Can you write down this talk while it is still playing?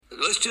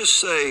let's just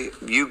say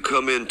you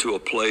come into a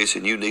place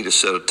and you need a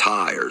set of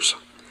tires.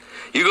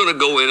 You're going to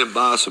go in and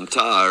buy some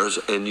tires,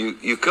 and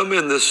you come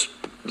in this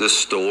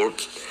store,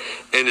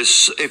 and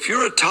if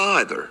you're a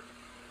tither,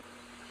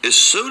 as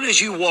soon as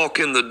you walk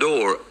in the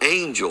door,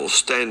 angels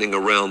standing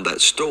around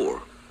that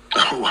store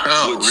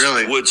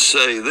would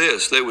say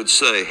this. They would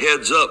say,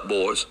 heads up,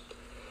 boys.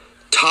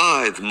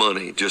 Tithe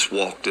money just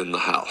walked in the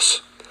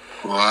house.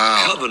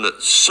 Wow.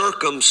 Covenant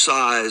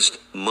circumcised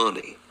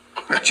money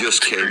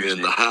just came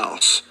in the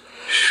house.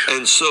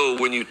 And so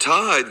when you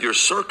tithe, you're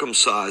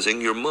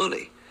circumcising your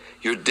money.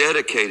 You're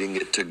dedicating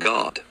it to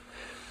God.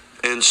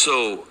 And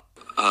so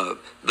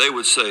they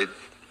would say,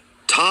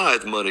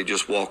 tithe money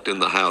just walked in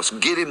the house.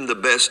 Get him the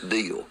best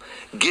deal.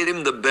 Get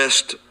him the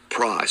best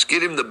price.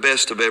 Get him the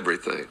best of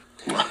everything.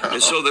 Wow.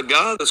 And so the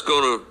guy that's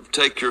going to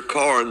take your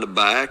car in the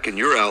back and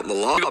you're out in the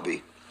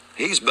lobby,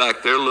 he's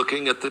back there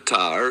looking at the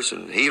tires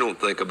and he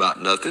don't think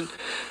about nothing.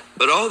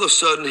 But all of a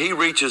sudden he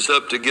reaches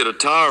up to get a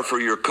tire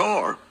for your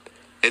car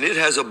and it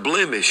has a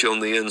blemish on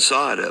the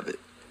inside of it.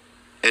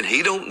 And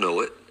he don't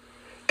know it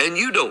and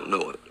you don't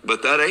know it,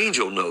 but that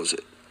angel knows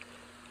it.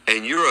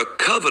 And you're a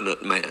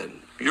covenant man.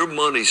 Your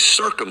money's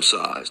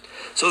circumcised.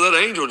 So that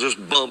angel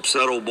just bumps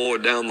that old boy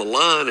down the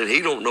line and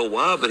he don't know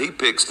why, but he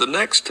picks the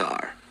next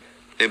tire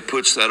and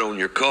puts that on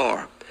your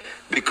car.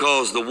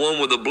 Because the one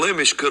with the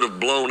blemish could have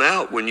blown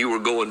out when you were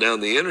going down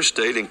the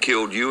interstate and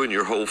killed you and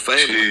your whole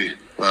family. Gee,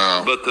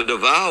 wow. But the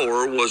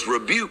devourer was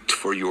rebuked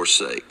for your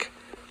sake,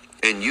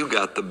 and you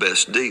got the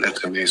best deal.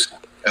 That's amazing.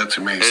 That's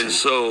amazing. And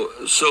so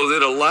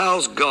it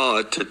allows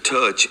God to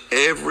touch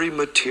every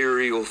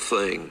material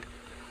thing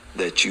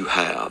that you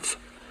have.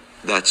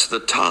 That's the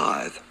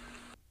tithe.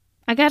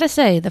 I gotta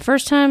say, the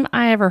first time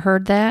I ever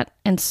heard that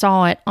and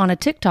saw it on a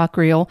TikTok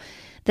reel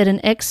that an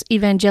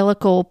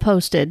ex-evangelical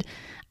posted,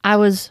 I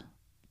was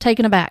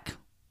taken aback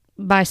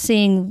by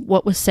seeing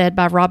what was said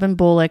by Robin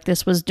Bullock.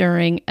 This was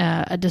during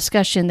a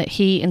discussion that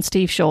he and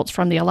Steve Schultz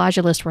from the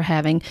Elijah List were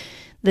having.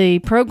 The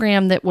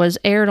program that was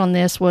aired on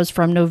this was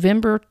from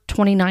November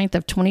 29th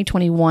of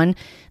 2021.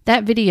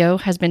 That video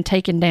has been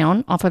taken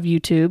down off of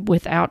YouTube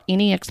without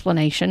any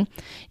explanation.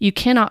 You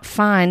cannot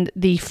find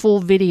the full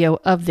video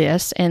of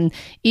this, and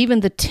even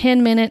the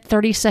 10-minute,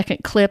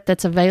 30-second clip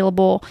that's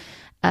available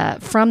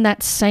from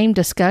that same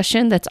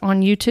discussion that's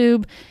on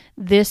YouTube,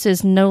 this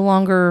is no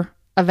longer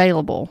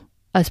available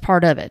as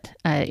part of it.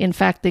 In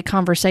fact, the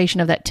conversation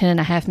of that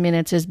 10.5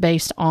 minutes is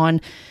based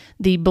on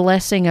the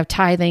blessing of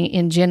tithing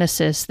in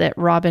Genesis that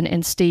Robin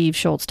and Steve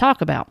Schultz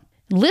talk about.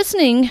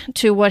 Listening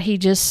to what he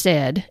just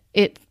said,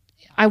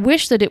 I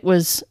wish that it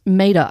was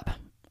made up.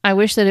 I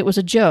wish that it was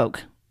a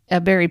joke, a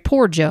very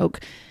poor joke,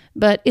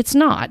 but it's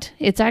not.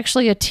 It's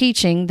actually a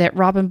teaching that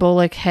Robin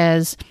Bullock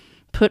has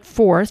put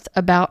forth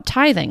about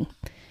tithing.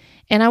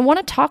 And I want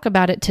to talk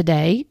about it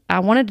today.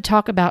 I wanted to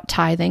talk about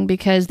tithing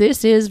because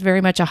this is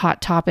very much a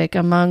hot topic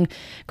among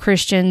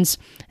Christians.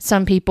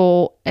 Some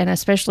people, and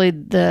especially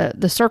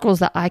the circles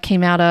that I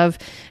came out of,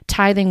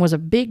 tithing was a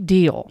big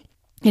deal.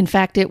 In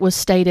fact, it was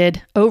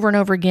stated over and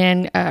over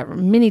again,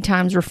 many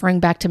times referring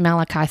back to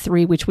Malachi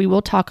 3, which we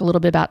will talk a little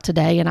bit about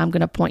today, and I'm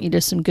going to point you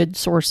to some good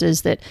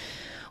sources that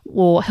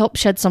will help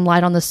shed some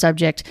light on the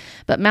subject.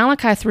 But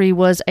Malachi 3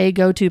 was a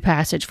go-to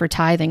passage for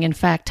tithing. In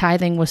fact,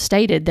 tithing was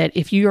stated that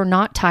if you are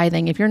not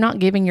tithing, if you're not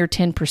giving your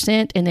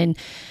 10% and then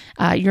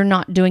you're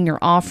not doing your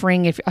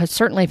offering,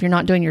 certainly if you're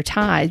not doing your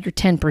tithe, your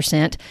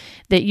 10%,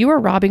 that you are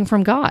robbing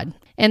from God.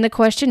 And the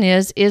question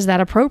is that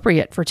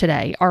appropriate for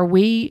today? Are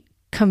we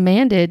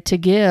commanded to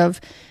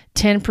give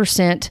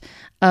 10%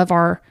 of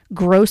our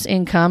gross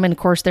income? And of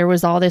course, there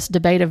was all this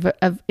debate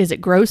of is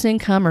it gross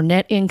income or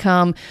net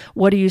income?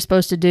 What are you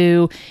supposed to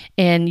do?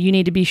 And you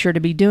need to be sure to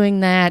be doing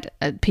that.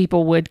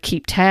 People would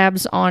keep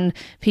tabs on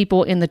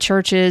people in the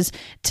churches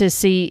to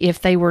see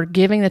if they were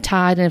giving the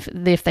tithe.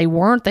 And if they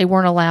weren't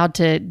allowed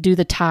to do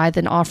the tithe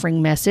and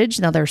offering message.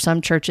 Now, there are some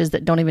churches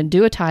that don't even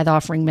do a tithe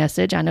offering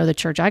message. I know the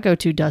church I go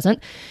to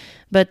doesn't.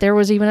 But there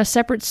was even a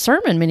separate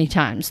sermon many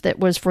times that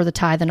was for the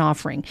tithe and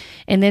offering.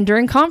 And then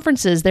during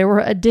conferences, there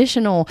were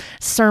additional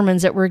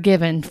sermons that were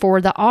given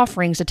for the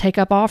offerings, to take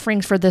up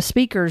offerings for the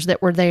speakers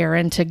that were there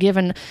and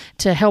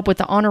to help with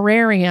the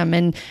honorarium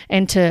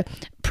and to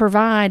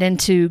provide and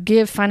to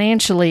give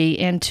financially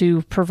and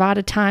to provide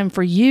a time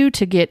for you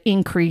to get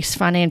increase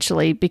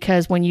financially.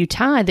 Because when you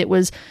tithe, it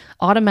was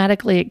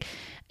automatically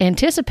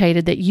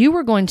anticipated that you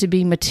were going to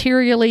be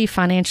materially,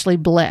 financially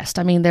blessed.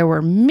 I mean, there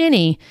were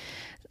many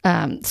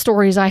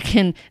stories I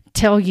can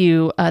tell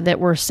you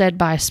that were said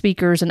by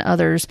speakers and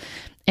others.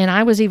 And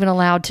I was even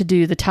allowed to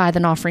do the tithe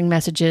and offering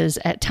messages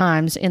at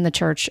times in the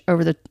church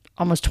over the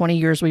almost 20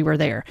 years we were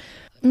there.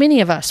 Many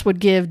of us would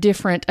give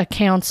different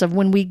accounts of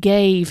when we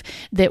gave,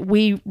 that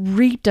we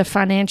reaped a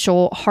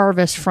financial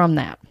harvest from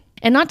that.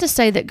 And not to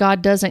say that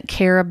God doesn't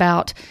care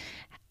about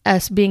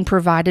us being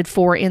provided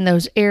for in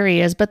those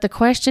areas, but the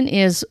question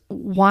is,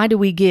 why do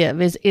we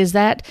give? Is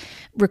that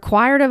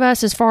required of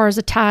us as far as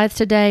a tithe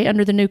today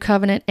under the new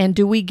covenant? And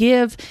do we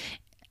give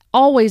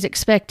always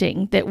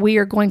expecting that we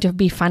are going to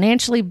be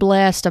financially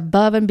blessed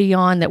above and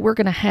beyond, that we're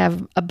going to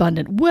have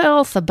abundant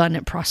wealth,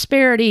 abundant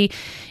prosperity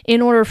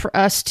in order for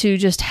us to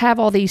just have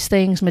all these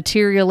things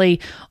materially?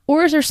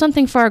 Or is there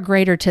something far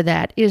greater to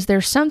that? Is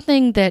there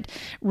something that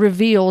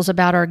reveals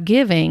about our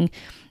giving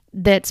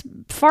that's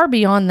far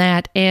beyond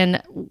that?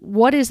 And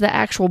what is the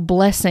actual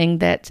blessing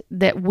that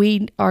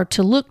we are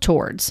to look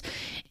towards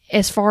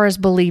as far as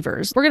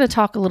believers? We're going to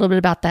talk a little bit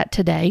about that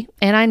today.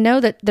 And I know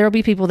that there'll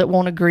be people that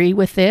won't agree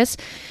with this,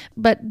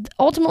 but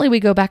ultimately we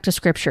go back to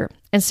Scripture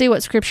and see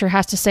what Scripture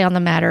has to say on the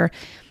matter.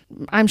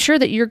 I'm sure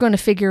that you're going to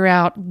figure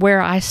out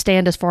where I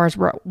stand as far as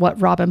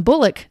what Robin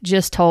Bullock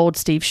just told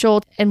Steve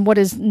Schultz and what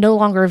is no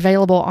longer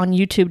available on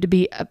YouTube to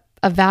be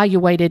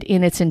evaluated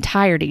in its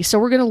entirety. So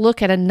we're going to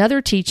look at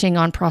another teaching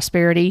on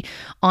prosperity,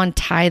 on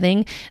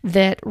tithing,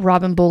 that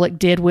Robin Bullock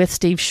did with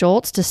Steve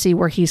Schultz to see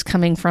where he's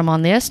coming from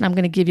on this. And I'm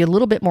going to give you a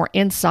little bit more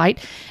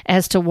insight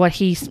as to what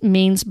he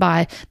means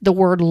by the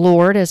word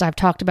Lord, as I've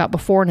talked about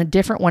before, and a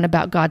different one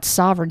about God's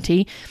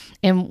sovereignty,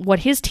 and what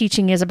his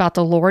teaching is about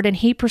the Lord, and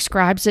he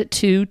prescribes it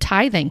to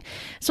tithing.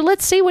 So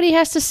let's see what he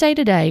has to say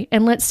today,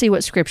 and let's see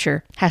what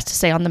Scripture has to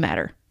say on the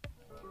matter.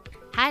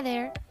 Hi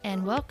there,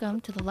 and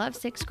welcome to the Love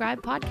Sick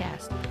Scribe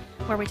podcast,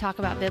 where we talk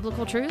about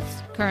biblical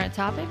truths, current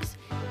topics,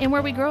 and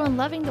where we grow in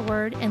loving the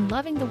Word and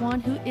loving the one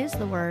who is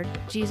the Word,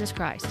 Jesus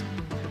Christ.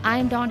 I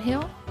am Dawn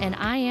Hill, and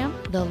I am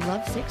the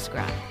Love Sick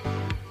Scribe.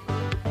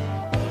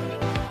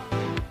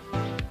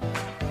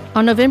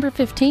 On November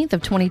 15th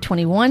of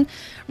 2021,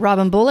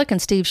 Robin Bullock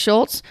and Steve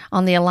Schultz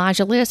on the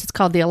Elijah List, it's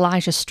called the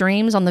Elijah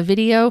Streams on the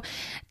video,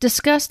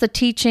 discussed the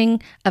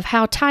teaching of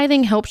how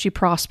tithing helps you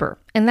prosper.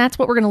 And that's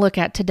what we're going to look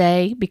at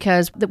today,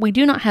 because we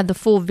do not have the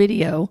full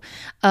video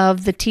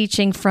of the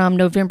teaching from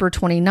November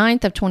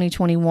 29th of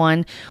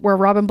 2021, where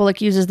Robin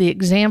Bullock uses the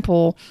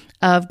example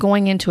of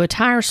going into a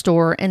tire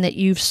store and that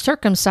you've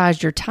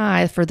circumcised your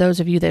tithe for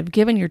those of you that have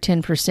given your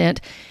 10%.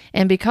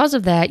 And because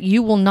of that,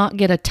 you will not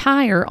get a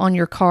tire on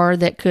your car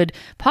that could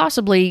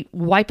possibly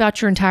wipe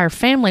out your entire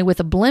family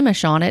with a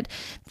blemish on it,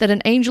 that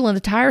an angel in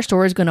the tire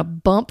store is going to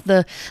bump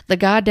the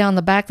guy down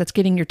the back that's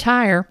getting your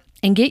tire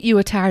and get you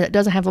a tire that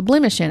doesn't have a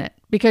blemish in it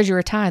because you're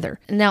a tither.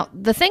 Now,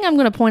 the thing I'm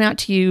going to point out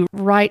to you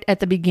right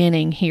at the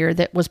beginning here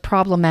that was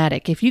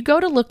problematic, if you go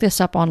to look this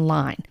up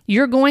online,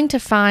 you're going to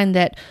find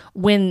that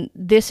when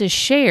this is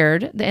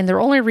shared, and the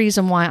only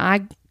reason why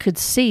I could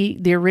see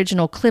the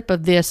original clip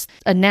of this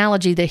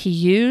analogy that he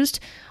used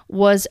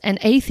was an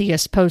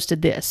atheist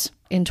posted this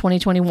in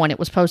 2021. It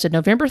was posted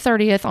November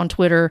 30th on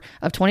Twitter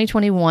of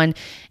 2021.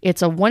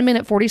 It's a 1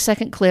 minute,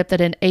 40-second clip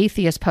that an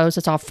atheist posts.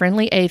 It's all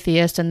Friendly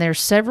Atheist, and there's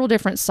several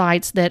different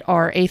sites that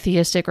are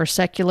atheistic or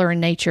secular in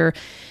nature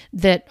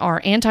that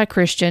are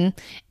anti-Christian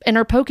and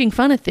are poking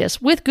fun at this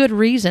with good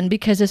reason,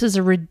 because this is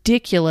a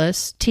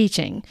ridiculous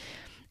teaching.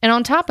 And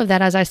on top of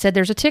that, as I said,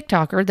 there's a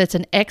TikToker that's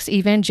an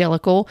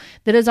ex-evangelical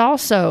that is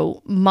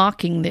also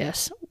mocking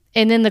this.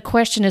 And then the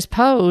question is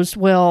posed,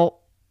 well,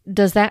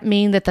 does that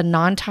mean that the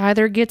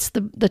non-tither gets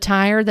the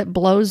tire that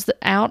blows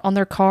out on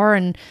their car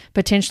and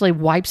potentially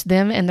wipes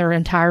them and their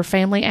entire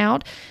family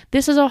out?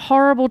 This is a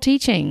horrible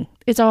teaching.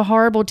 It's a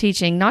horrible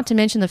teaching, not to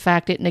mention the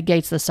fact it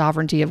negates the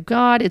sovereignty of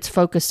God. It's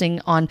focusing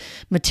on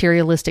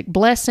materialistic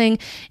blessing.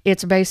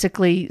 It's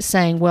basically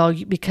saying, well,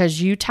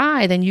 because you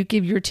tithe and you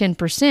give your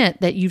 10%,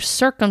 that you've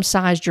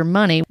circumcised your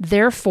money.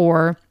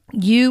 Therefore,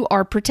 you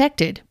are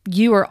protected.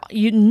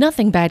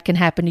 Nothing bad can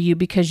happen to you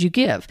because you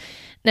give.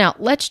 Now,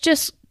 let's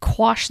just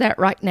quash that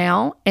right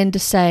now and to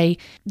say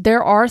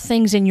there are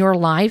things in your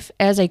life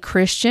as a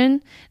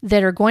Christian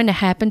that are going to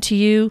happen to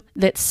you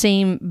that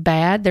seem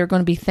bad. There are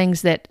going to be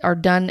things that are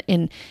done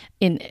in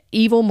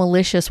evil,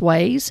 malicious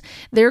ways.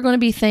 There are going to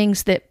be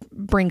things that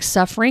bring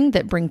suffering,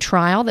 that bring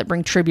trial, that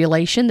bring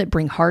tribulation, that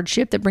bring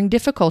hardship, that bring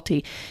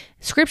difficulty.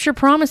 Scripture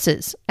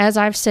promises, as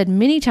I've said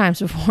many times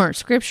before,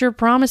 Scripture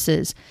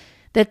promises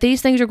that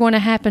these things are going to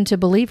happen to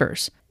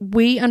believers.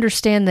 We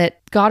understand that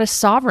God is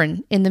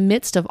sovereign in the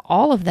midst of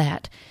all of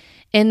that,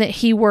 and that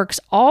He works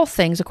all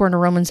things, according to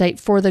Romans 8,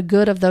 for the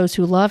good of those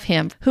who love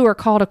Him, who are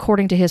called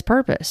according to His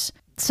purpose.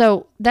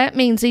 So that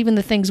means even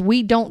the things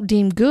we don't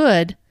deem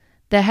good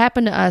that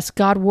happen to us,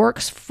 God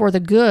works for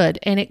the good,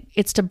 and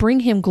it's to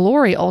bring Him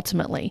glory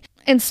ultimately.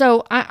 And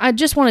so I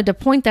just wanted to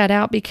point that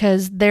out,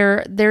 because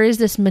there is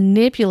this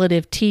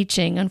manipulative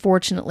teaching,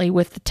 unfortunately,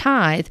 with the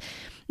tithe,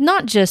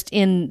 not just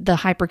in the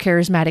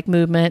hyper-charismatic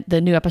movement,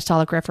 the New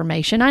Apostolic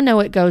Reformation. I know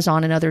it goes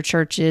on in other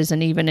churches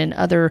and even in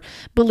other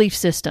belief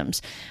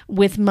systems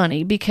with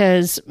money,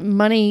 because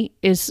money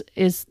is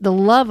the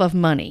love of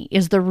money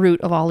is the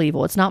root of all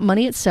evil. It's not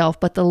money itself,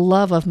 but the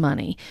love of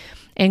money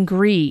and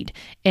greed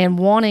and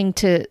wanting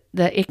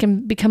that it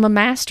can become a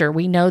master.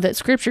 We know that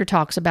Scripture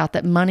talks about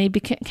that money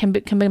can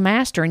become a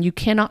master, and you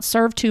cannot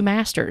serve two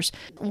masters.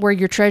 Where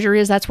your treasure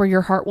is, that's where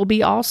your heart will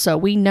be also.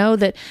 We know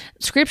that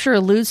Scripture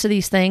alludes to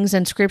these things,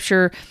 and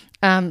Scripture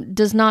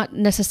does not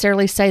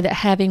necessarily say that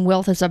having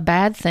wealth is a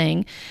bad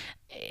thing.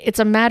 It's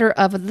a matter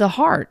of the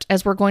heart,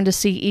 as we're going to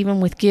see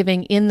even with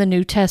giving in the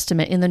New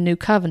Testament, in the New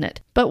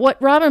Covenant. But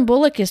what Robin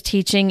Bullock is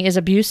teaching is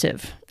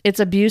abusive. It's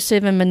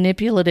abusive and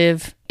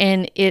manipulative,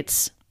 and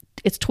it's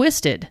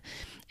twisted.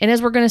 And as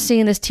we're going to see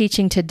in this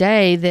teaching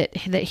today that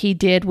he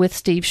did with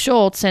Steve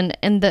Schultz, and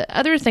the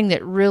other thing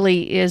that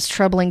really is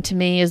troubling to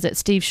me is that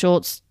Steve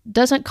Schultz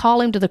doesn't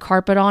call him to the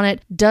carpet on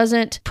it,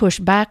 doesn't push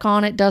back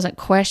on it, doesn't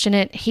question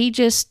it. He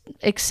just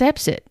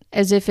accepts it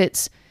as if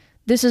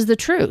this is the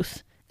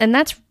truth. And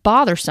that's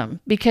bothersome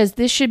because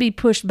this should be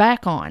pushed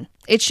back on.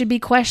 It should be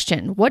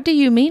questioned. What do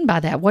you mean by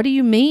that? What do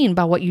you mean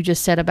by what you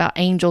just said about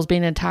angels being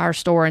in an entire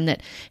store and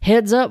that,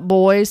 heads up,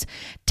 boys,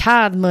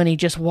 tithe money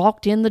just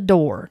walked in the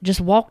door,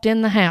 just walked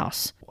in the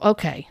house?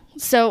 Okay,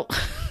 so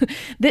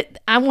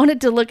I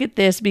wanted to look at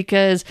this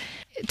because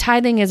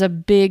tithing is a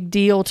big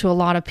deal to a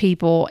lot of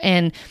people,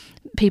 and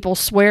people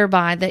swear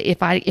by that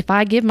if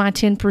I give my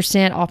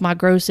 10% off my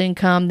gross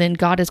income, then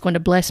God is going to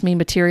bless me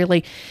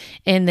materially,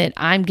 and that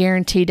I'm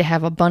guaranteed to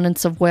have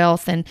abundance of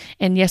wealth. And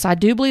yes, I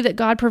do believe that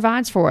God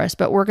provides for us,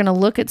 but we're going to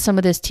look at some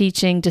of this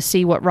teaching to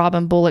see what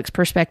Robin Bullock's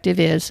perspective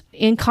is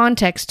in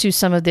context to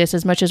some of this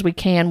as much as we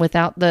can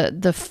without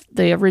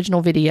the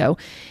original video.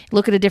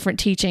 Look at a different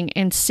teaching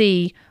and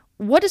see,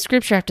 what does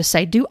Scripture have to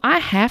say? Do I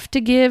have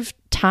to give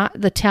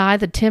the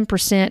tithe, the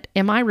 10%?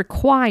 Am I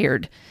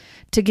required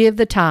to give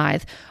the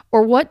tithe?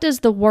 Or what does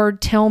the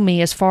Word tell me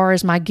as far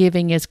as my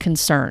giving is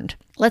concerned?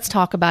 Let's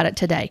talk about it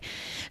today.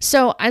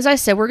 So, as I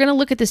said, we're going to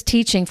look at this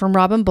teaching from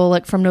Robin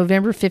Bullock from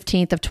November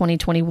 15th of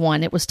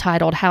 2021. It was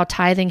titled, How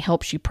Tithing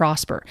Helps You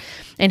Prosper.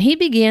 And he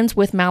begins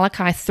with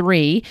Malachi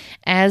 3,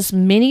 as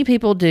many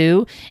people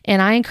do,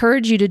 and I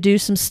encourage you to do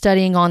some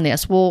studying on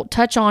this. We'll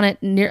touch on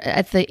it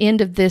at the end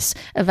of this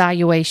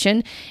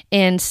evaluation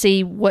and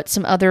see what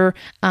some other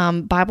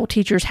Bible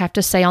teachers have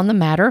to say on the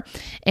matter.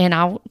 And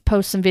I'll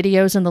post some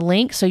videos in the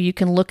link so you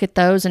can look at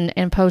those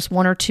and post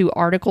one or two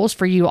articles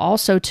for you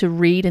also to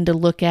read and to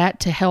look at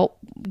to help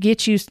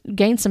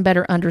gain some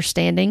better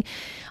understanding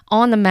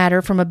on the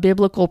matter from a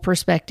biblical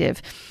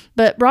perspective.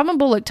 But Robin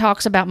Bullock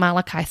talks about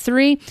Malachi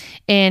 3,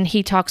 and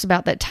he talks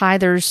about that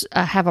tithers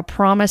have a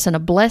promise and a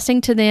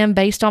blessing to them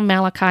based on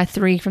Malachi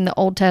 3 from the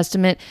Old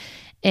Testament.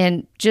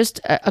 And just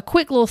a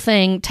quick little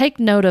thing, take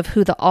note of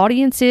who the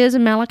audience is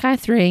in Malachi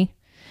 3,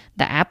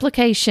 the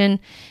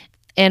application,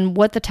 and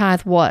what the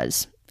tithe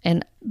was.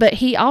 But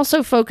he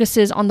also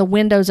focuses on the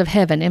windows of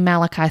heaven in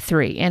Malachi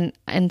 3.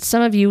 And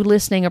some of you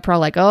listening are probably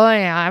like, oh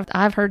yeah,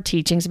 I've heard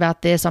teachings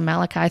about this on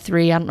Malachi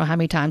 3. I don't know how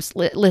many times.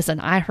 Listen,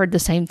 I heard the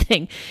same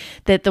thing,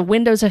 that the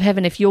windows of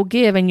heaven, if you'll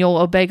give and you'll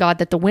obey God,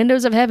 that the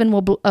windows of heaven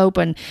will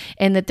open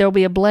and that there'll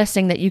be a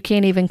blessing that you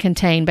can't even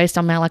contain based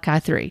on Malachi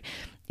 3.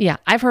 Yeah,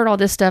 I've heard all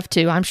this stuff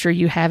too. I'm sure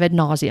you have ad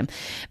nauseum.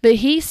 But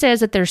he says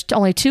that there's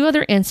only two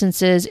other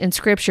instances in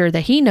Scripture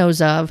that he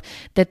knows of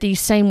that these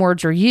same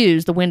words are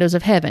used, the windows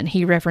of heaven.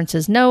 He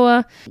references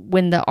Noah,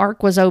 when the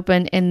ark was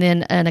open, and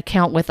then an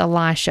account with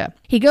Elisha.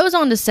 He goes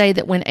on to say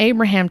that when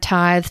Abraham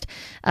tithed,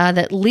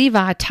 that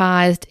Levi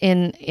tithed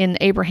in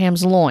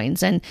Abraham's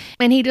loins. And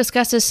he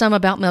discusses some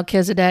about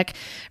Melchizedek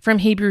from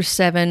Hebrews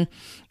 7.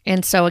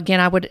 And so again,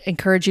 I would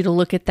encourage you to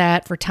look at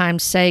that for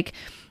time's sake.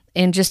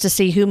 And just to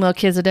see who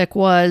Melchizedek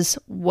was,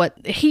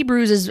 what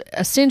Hebrews is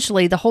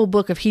essentially, the whole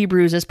book of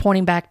Hebrews is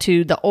pointing back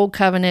to the old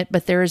covenant,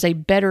 but there is a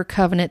better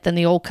covenant than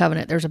the old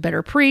covenant. There's a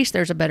better priest,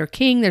 there's a better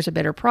king, there's a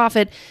better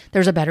prophet,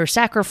 there's a better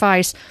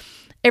sacrifice.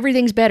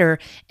 Everything's better,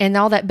 and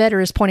all that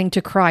better is pointing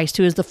to Christ,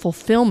 who is the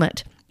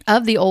fulfillment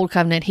of the old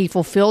covenant. He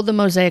fulfilled the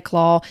Mosaic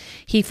law.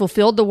 He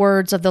fulfilled the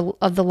words of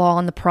the law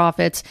and the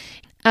prophets.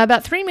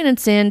 About 3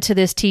 minutes into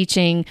this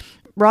teaching,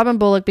 Robin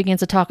Bullock begins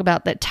to talk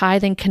about that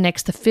tithing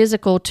connects the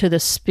physical to the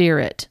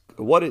spirit.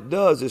 What it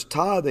does is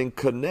tithing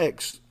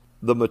connects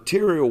the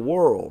material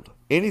world,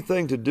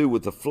 anything to do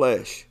with the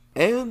flesh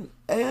and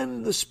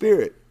the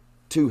spirit,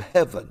 to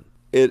heaven.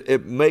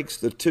 It makes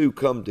the two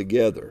come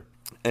together.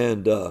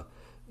 And,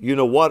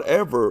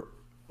 whatever,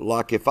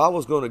 like if I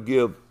was going to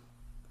give,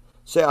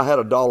 say I had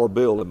a dollar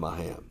bill in my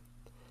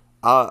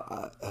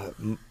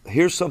hand.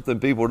 Here's something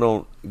people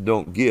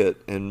don't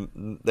get,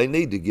 and they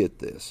need to get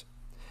this,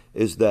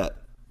 is that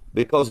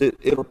because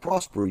it'll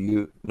prosper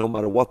you no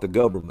matter what the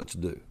governments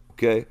do,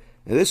 okay?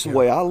 And this is the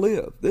way I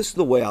live. This is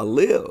the way I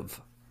live.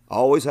 I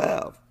always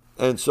have.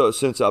 And so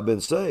since I've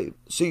been saved.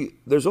 See,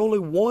 there's only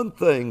one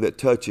thing that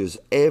touches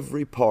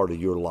every part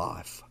of your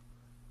life.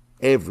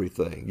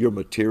 Everything, your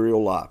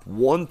material life.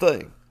 One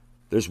thing.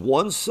 There's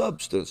one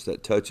substance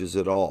that touches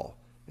it all,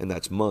 and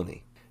that's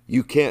money.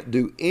 You can't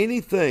do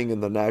anything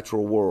in the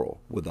natural world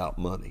without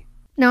money.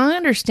 Now, I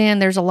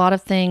understand there's a lot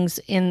of things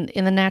in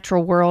the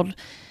natural world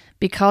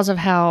because of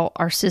how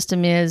our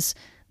system is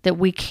that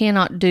we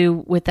cannot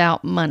do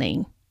without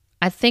money.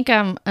 I think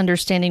I'm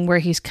understanding where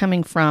he's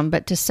coming from,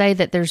 but to say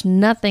that there's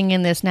nothing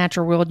in this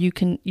natural world you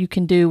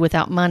can do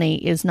without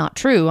money is not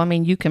true. I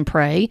mean, you can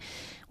pray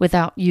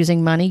without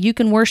using money. You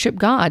can worship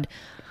God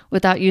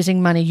without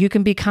using money. You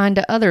can be kind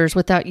to others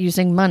without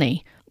using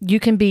money. You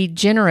can be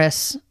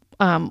generous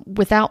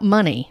without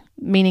money,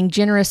 meaning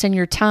generous in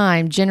your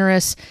time,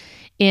 generous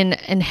in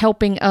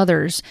helping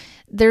others.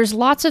 There's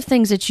lots of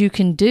things that you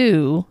can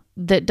do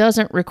that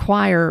doesn't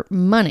require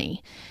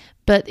money.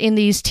 But in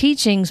these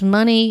teachings,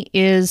 money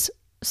is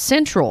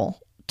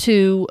central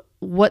to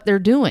what they're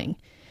doing.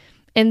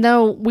 And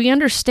though we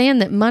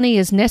understand that money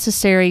is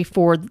necessary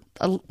for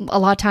a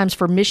lot of times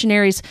for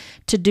missionaries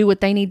to do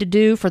what they need to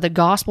do, for the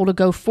gospel to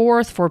go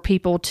forth, for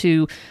people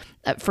to,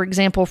 for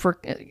example,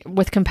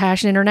 with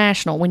Compassion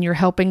International, when you're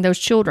helping those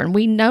children,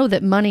 we know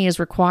that money is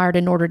required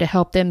in order to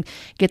help them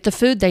get the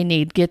food they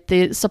need, get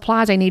the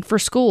supplies they need for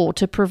school,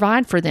 to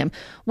provide for them.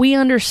 We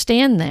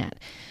understand that.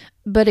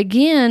 But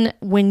again,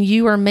 when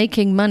you are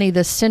making money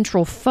the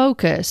central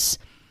focus,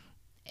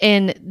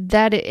 and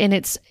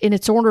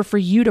it's order for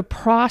you to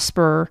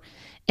prosper,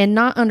 and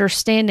not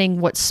understanding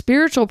what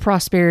spiritual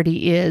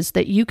prosperity is,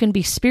 that you can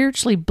be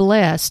spiritually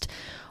blessed,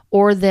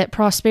 or that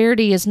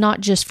prosperity is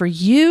not just for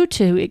you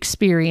to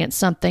experience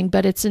something,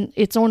 but it's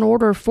in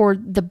order for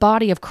the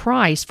body of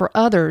Christ, for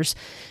others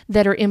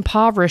that are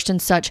impoverished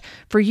and such,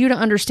 for you to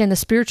understand the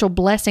spiritual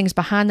blessings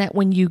behind that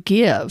when you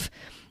give.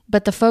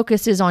 But the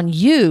focus is on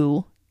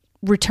you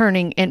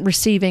returning and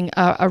receiving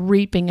a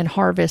reaping and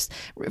harvest,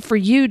 for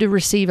you to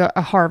receive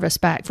a harvest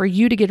back, for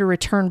you to get a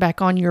return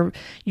back on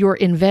your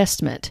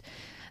investment.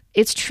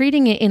 It's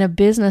treating it in a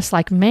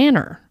business-like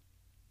manner,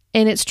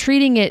 and it's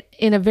treating it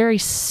in a very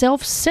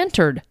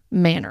self-centered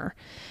manner,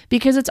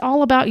 because it's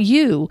all about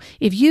you.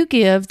 If you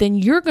give, then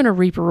you're going to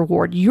reap a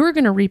reward. You're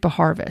going to reap a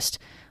harvest.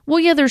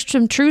 Well, yeah, there's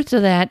some truth to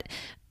that,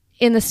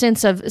 in the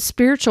sense of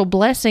spiritual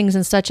blessings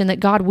and such, and that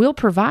God will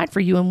provide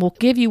for you and will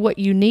give you what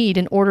you need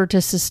in order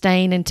to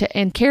sustain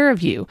and care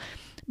of you.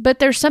 But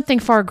there's something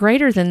far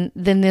greater than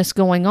this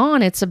going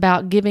on. It's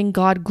about giving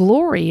God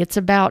glory. It's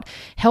about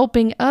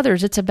helping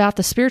others. It's about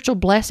the spiritual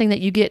blessing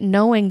that you get,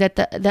 knowing that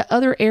the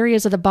other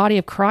areas of the body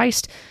of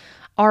Christ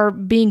are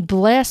being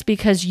blessed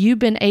because you've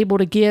been able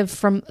to give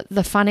from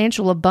the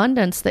financial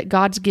abundance that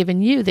God's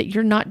given you, that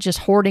you're not just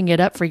hoarding it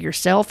up for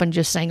yourself and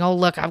just saying, oh,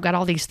 look, I've got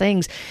all these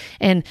things,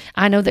 and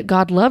I know that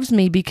God loves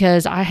me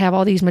because I have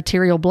all these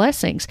material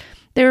blessings.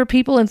 There are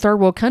people in third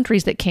world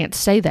countries that can't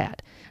say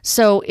that.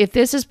 So if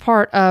this is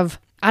part of,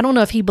 I don't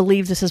know if he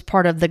believes this is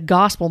part of the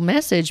gospel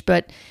message,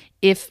 but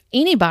if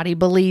anybody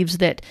believes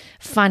that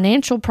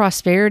financial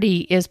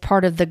prosperity is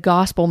part of the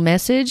gospel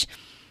message,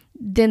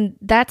 then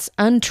that's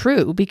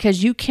untrue,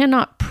 because you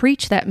cannot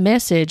preach that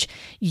message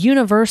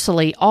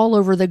universally all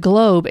over the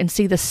globe and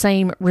see the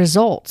same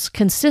results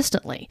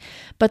consistently.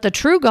 But the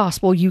true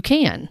gospel you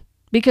can,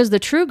 because the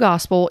true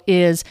gospel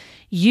is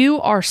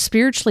you are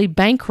spiritually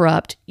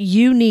bankrupt,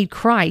 you need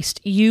Christ,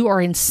 you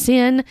are in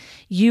sin,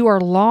 you are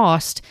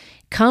lost,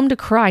 come to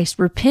Christ,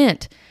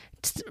 repent,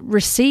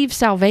 receive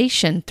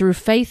salvation through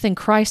faith in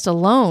Christ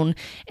alone,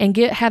 and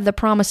have the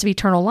promise of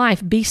eternal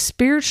life, be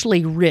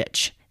spiritually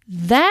rich.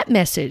 That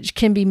message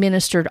can be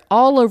ministered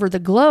all over the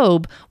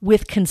globe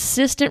with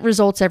consistent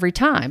results every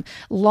time.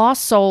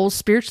 Lost souls,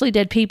 spiritually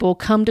dead people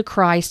come to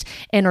Christ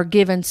and are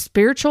given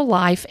spiritual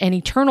life and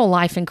eternal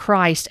life in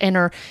Christ, and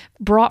are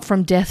brought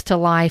from death to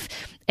life,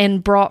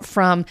 and brought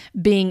from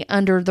being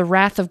under the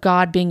wrath of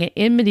God, being at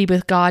enmity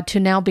with God, to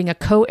now being a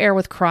co-heir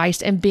with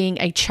Christ and being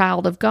a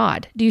child of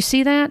God. Do you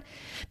see that?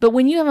 But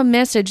when you have a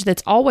message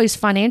that's always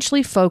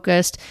financially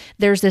focused,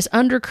 there's this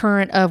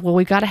undercurrent of, well,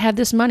 we've got to have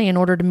this money in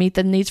order to meet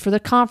the needs for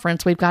the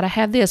conference. We've got to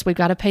have this. We've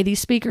got to pay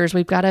these speakers.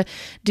 We've got to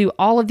do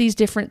all of these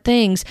different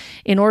things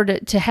in order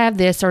to have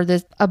this, or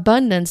the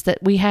abundance,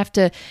 that we have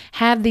to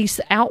have these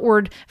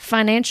outward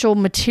financial,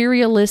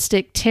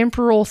 materialistic,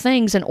 temporal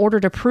things in order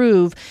to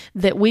prove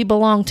that we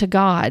belong to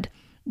God.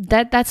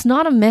 That's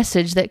not a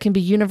message that can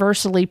be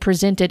universally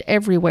presented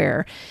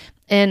everywhere.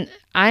 And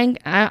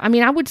I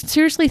mean, I would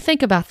seriously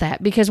think about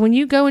that, because when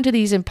you go into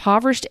these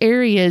impoverished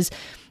areas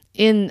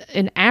in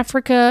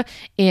Africa,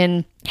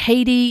 in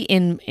Haiti,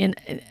 in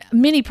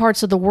many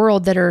parts of the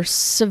world that are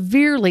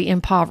severely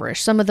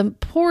impoverished, some of the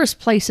poorest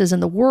places in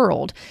the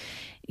world,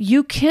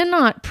 you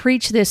cannot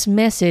preach this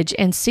message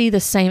and see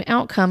the same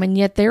outcome. And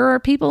yet there are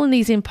people in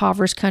these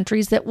impoverished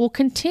countries that will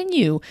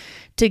continue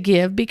to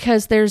give,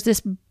 because there's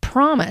this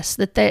promise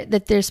that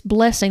this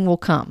blessing will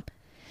come.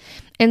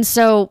 And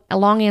so, a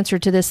long answer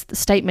to this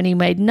statement he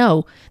made,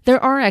 no,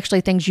 there are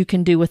actually things you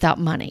can do without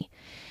money.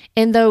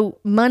 And though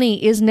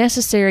money is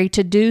necessary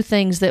to do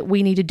things that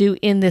we need to do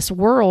in this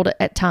world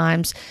at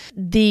times,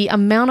 the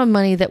amount of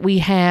money that we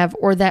have,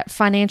 or that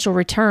financial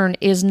return,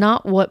 is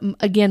not what,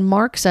 again,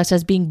 marks us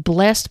as being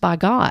blessed by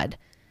God.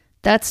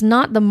 That's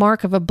not the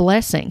mark of a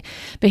blessing.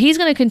 But he's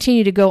going to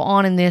continue to go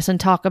on in this and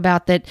talk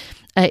about that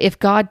if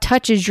God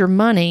touches your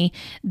money,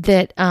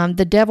 that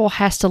the devil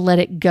has to let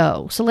it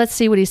go. So let's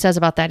see what he says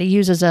about that. He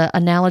uses an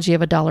analogy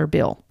of a dollar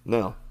bill.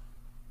 Now,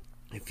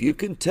 if you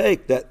can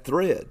take that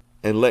thread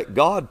and let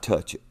God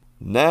touch it,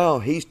 now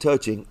he's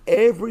touching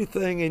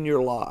everything in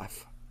your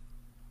life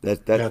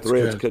that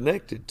thread's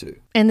connected to.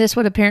 And this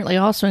would apparently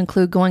also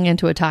include going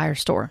into a tire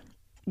store.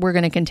 We're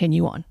going to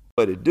continue on.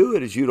 The way to do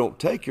it is you don't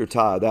take your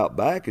tithe out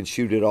back and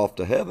shoot it off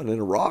to heaven in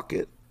a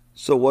rocket.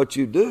 So what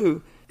you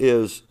do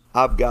is,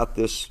 I've got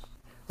this,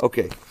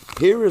 okay,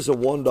 here is a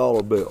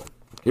 $1 bill.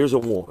 Here's a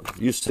 1.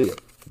 You see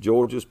it.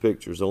 George's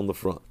picture's on the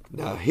front.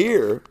 Now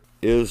here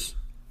is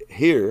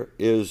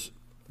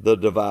the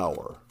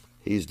devourer.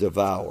 He's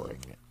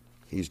devouring it.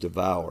 He's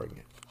devouring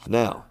it.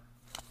 Now,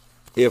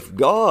 if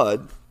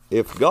God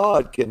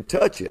can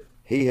touch it,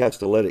 he has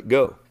to let it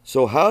go.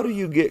 So how do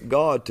you get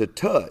God to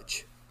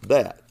touch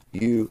that?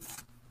 You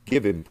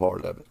give him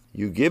part of it.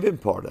 You give him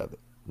part of it.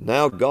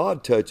 Now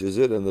God touches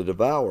it, and the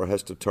devourer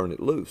has to turn it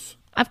loose.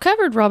 I've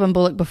covered Robin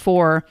Bullock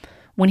before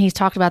when he's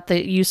talked about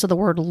the use of the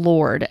word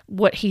Lord,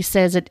 what he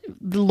says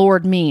the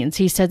Lord means.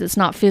 He says it's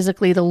not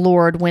physically the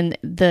Lord when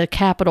the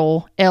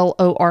capital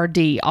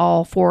Lord,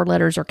 all four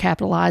letters are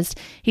capitalized.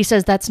 He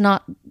says that's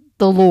not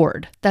the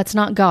Lord. That's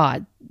not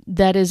God.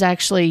 That is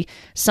actually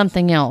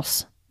something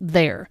else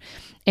there.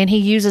 And he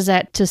uses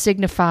that to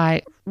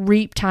signify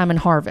reap time and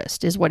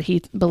harvest is what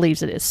he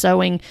believes it is.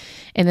 Sowing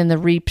and then the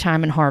reap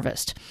time and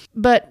harvest.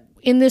 But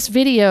in this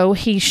video,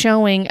 he's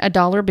showing a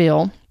dollar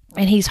bill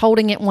and he's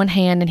holding it in one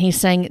hand and he's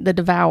saying the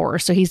devourer.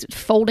 So he's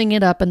folding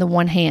it up in the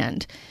one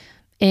hand.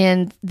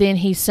 And then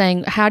he's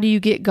saying, how do you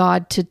get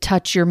God to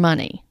touch your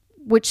money?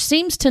 Which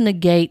seems to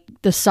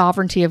negate the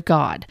sovereignty of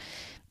God.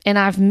 And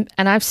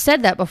I've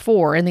said that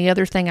before. And the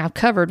other thing I've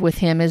covered with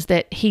him is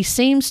that he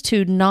seems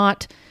to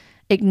not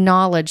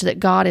acknowledge that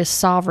God is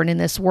sovereign in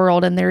this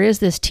world. And there is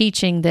this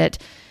teaching that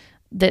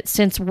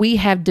since we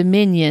have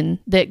dominion,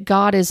 that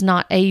God is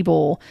not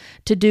able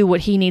to do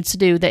what he needs to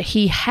do, that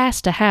he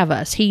has to have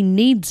us. He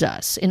needs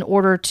us in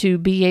order to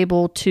be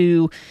able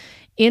to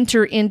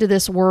enter into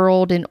this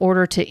world, in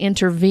order to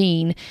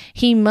intervene.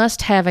 He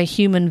must have a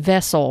human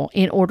vessel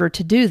in order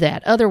to do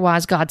that.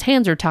 Otherwise, God's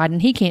hands are tied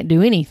and he can't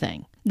do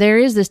anything. There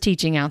is this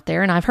teaching out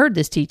there, and I've heard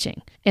this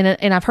teaching, and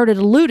I've heard it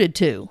alluded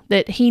to,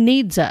 that he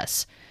needs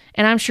us.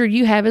 And I'm sure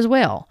you have as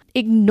well,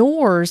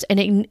 ignores and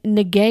it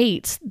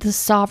negates the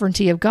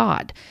sovereignty of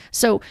God.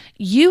 So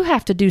you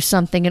have to do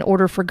something in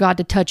order for God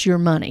to touch your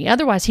money.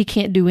 Otherwise, he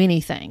can't do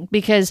anything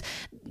because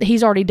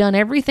he's already done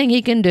everything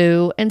he can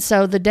do. And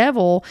so the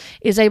devil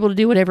is able to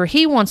do whatever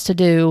he wants to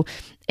do.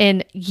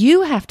 And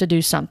you have to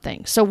do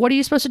something. So what are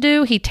you supposed to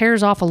do? He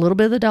tears off a little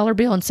bit of the dollar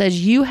bill and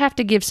says, you have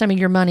to give some of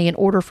your money in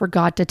order for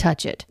God to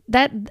touch it.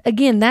 That,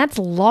 again, that's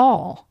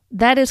law.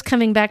 That is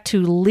coming back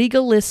to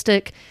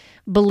legalistic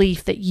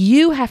belief that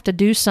you have to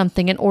do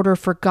something in order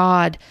for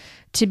God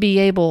to be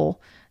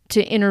able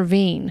to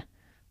intervene,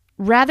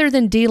 rather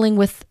than dealing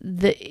with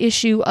the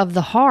issue of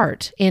the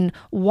heart in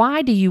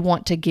why do you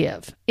want to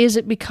give? Is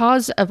it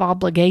because of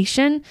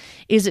obligation?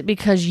 Is it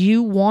because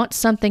you want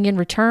something in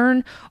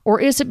return? Or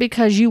is it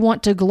because you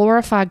want to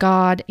glorify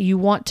God, you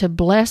want to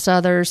bless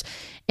others,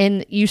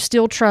 and you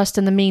still trust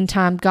in the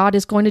meantime God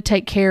is going to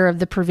take care of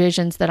the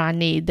provisions that I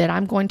need, that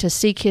I'm going to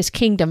seek his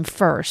kingdom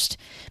first.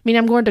 I mean,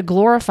 I'm going to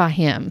glorify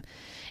him,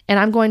 and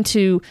I'm going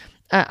to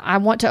I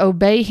want to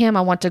obey him.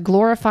 I want to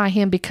glorify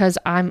him because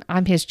I'm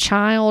his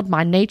child.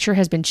 My nature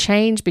has been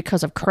changed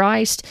because of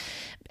Christ.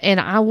 And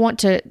I want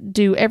to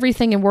do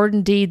everything in word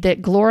and deed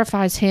that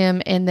glorifies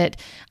him and that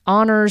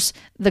honors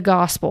the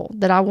gospel,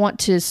 that I want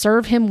to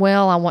serve him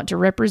well. I want to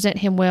represent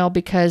him well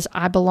because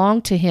I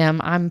belong to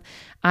him.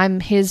 I'm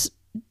his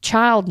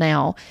child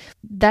now.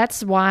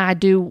 That's why I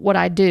do what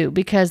I do,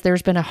 because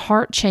there's been a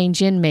heart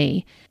change in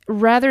me,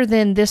 rather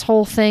than this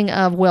whole thing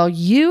of, well,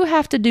 you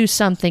have to do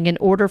something in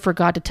order for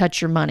God to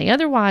touch your money.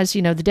 Otherwise,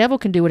 the devil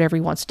can do whatever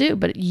he wants to do,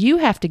 but you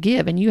have to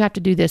give and you have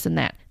to do this and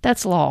that.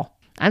 That's law.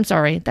 I'm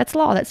sorry. That's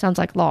law. That sounds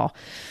like law.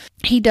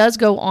 He does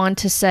go on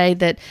to say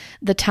that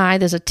the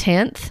tithe is a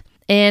tenth.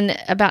 And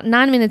about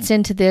 9 minutes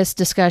into this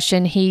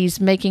discussion, he's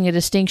making a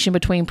distinction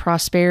between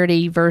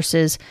prosperity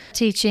versus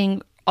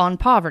teaching on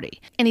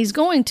poverty. And he's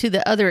going to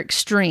the other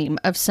extreme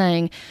of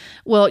saying,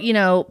 well,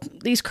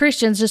 these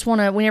Christians just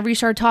want to, whenever you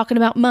start talking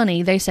about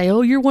money, they say,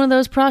 oh, you're one of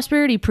those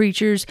prosperity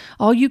preachers.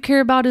 All you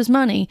care about is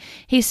money.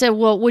 He said,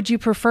 well, would you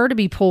prefer to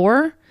be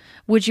poor?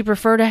 Would you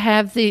prefer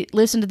to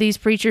listen to these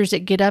preachers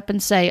that get up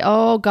and say,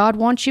 oh, God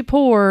wants you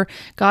poor.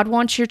 God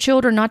wants your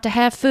children not to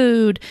have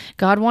food.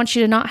 God wants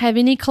you to not have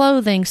any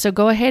clothing. So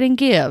go ahead and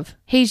give.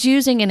 He's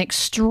using an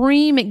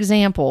extreme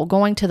example,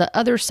 going to the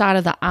other side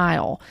of the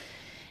aisle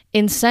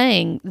in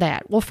saying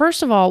that, well,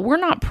 first of all, we're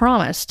not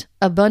promised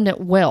abundant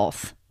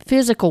wealth,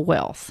 physical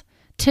wealth,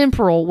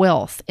 temporal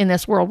wealth in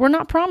this world. We're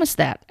not promised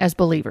that as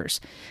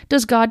believers.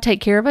 Does God take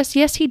care of us?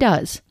 Yes, he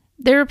does.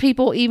 There are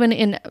people even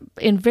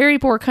in very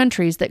poor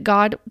countries that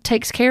God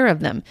takes care of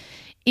them,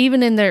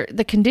 even in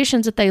the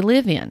conditions that they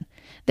live in.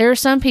 There are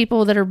some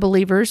people that are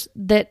believers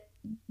that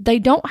they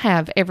don't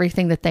have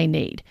everything that they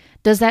need.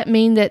 Does that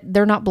mean that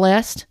they're not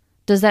blessed?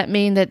 Does that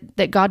mean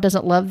that God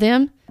doesn't love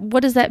them? What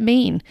does that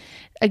mean?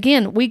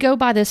 Again, we go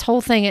by this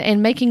whole thing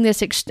and making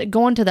this,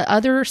 going to the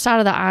other side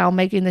of the aisle,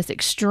 making this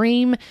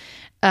extreme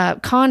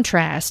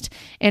contrast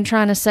and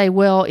trying to say,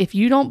 well, if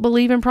you don't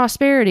believe in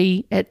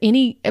prosperity at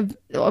any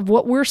of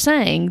what we're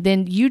saying,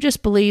 then you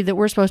just believe that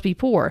we're supposed to be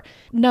poor.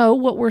 No,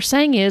 what we're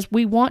saying is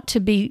we want to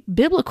be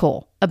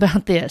biblical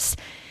about this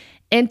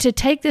and to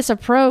take this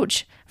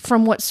approach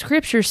from what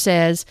Scripture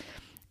says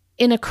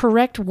in a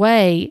correct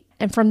way,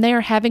 and from there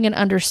having an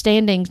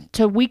understanding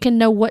so we can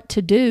know what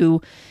to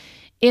do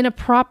in a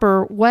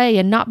proper way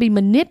and not be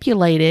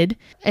manipulated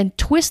and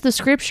twist the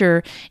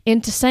Scripture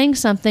into saying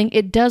something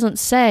it doesn't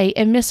say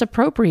and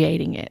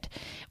misappropriating it.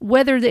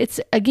 Whether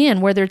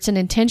it's an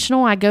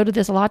intentional, I go to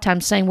this a lot of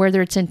times saying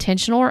whether it's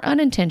intentional or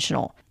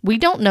unintentional. We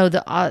don't know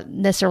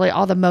necessarily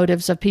all the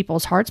motives of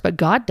people's hearts, but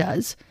God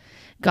does.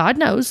 God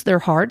knows their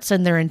hearts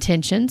and their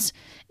intentions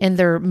and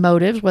their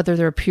motives, whether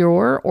they're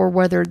pure or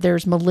whether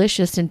there's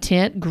malicious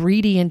intent,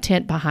 greedy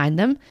intent behind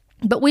them.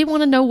 But we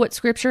want to know what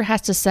Scripture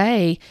has to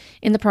say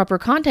in the proper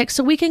context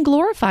so we can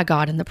glorify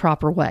God in the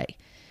proper way,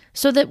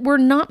 so that we're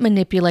not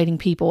manipulating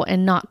people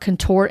and not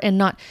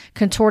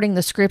contorting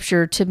the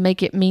Scripture to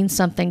make it mean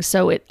something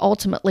so it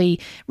ultimately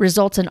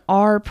results in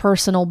our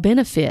personal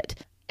benefit.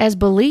 As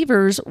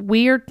believers,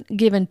 we are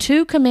given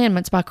 2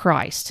 commandments by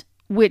Christ,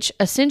 which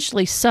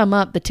essentially sum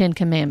up the 10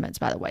 commandments,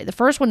 by the way. The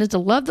first one is to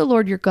love the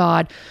Lord your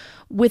God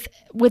with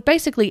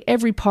basically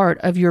every part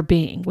of your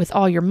being, with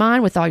all your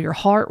mind, with all your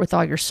heart, with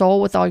all your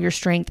soul, with all your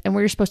strength, and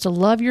where you're supposed to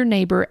love your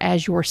neighbor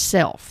as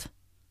yourself.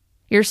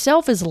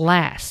 Yourself is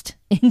last,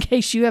 in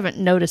case you haven't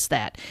noticed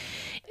that.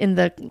 In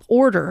the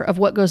order of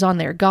what goes on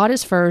there, God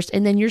is first,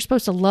 and then you're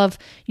supposed to love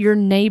your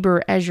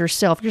neighbor as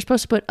yourself. You're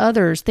supposed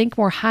to think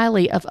more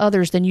highly of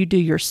others than you do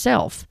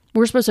yourself.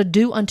 We're supposed to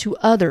do unto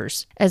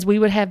others as we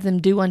would have them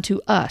do unto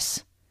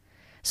us.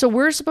 So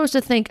we're supposed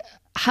to think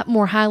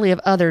more highly of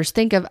others,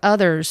 think of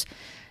others,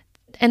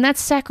 and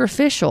that's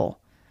sacrificial.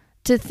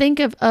 To think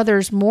of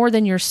others more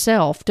than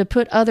yourself, to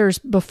put others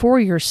before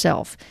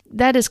yourself,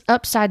 that is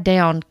upside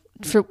down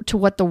to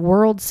what the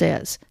world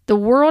says. The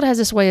world has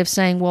this way of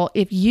saying, well,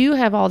 if you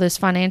have all this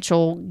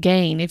financial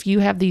gain, if you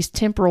have these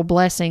temporal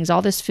blessings,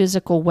 all this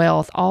physical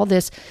wealth, all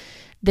this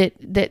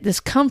this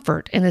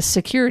comfort and this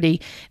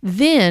security,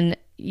 then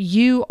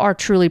you are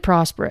truly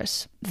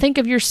prosperous. Think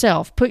of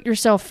yourself. Put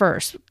yourself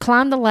first.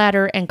 Climb the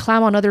ladder and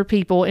climb on other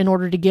people in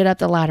order to get up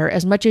the ladder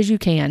as much as you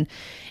can,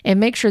 and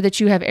make sure that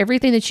you have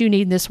everything that you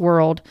need in this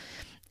world,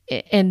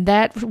 and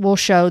that will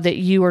show that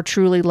you are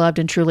truly loved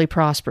and truly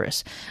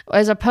prosperous,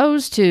 as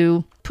opposed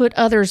to put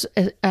others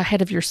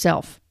ahead of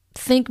yourself.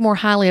 Think more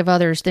highly of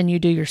others than you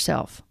do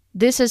yourself.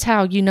 This is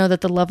how you know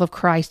that the love of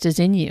Christ is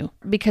in you,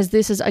 because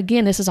this is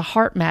a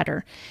heart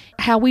matter.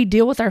 How we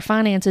deal with our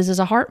finances is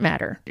a heart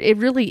matter. It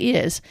really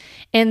is.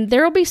 And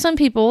there will be some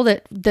people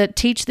that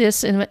teach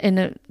this in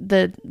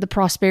the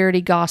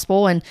prosperity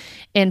gospel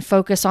and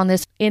focus on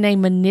this in a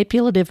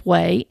manipulative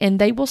way, and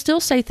they will still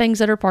say things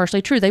that are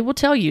partially true. They will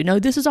tell you, no,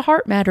 this is a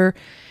heart matter.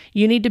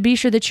 You need to be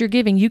sure that you're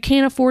giving. You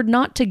can't afford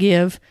not to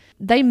give.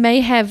 They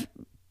may have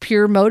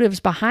pure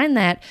motives behind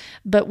that,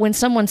 but when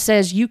someone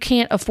says you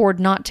can't afford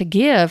not to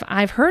give,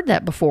 I've heard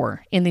that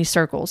before in these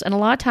circles. And a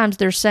lot of times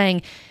they're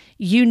saying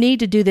you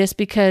need to do this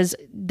because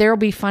there'll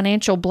be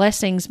financial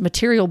blessings,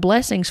 material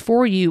blessings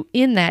for you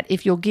in that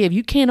if you'll give.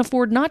 You can't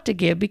afford not to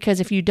give, because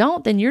if you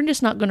don't, then you're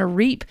just not going to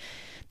reap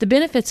the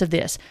benefits of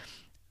this.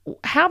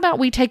 How about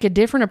we take a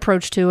different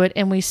approach to it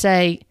and we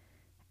say,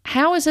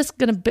 how is this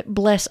going to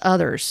bless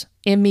others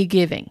in me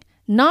giving?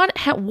 Not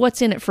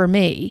what's in it for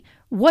me,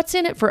 what's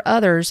in it for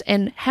others,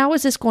 and how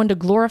is this going to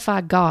glorify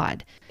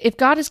God? If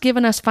God has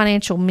given us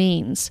financial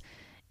means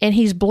and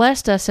He's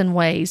blessed us in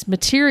ways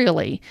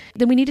materially,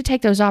 then we need to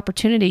take those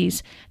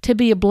opportunities to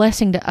be a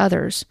blessing to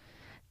others,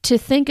 to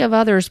think of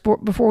others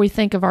before we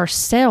think of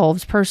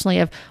ourselves personally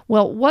of,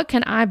 well, what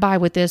can I buy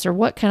with this, or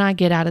what can I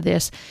get out of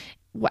this?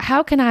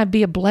 How can I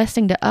be a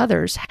blessing to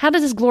others? How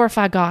does this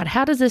glorify God?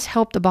 How does this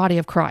help the body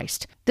of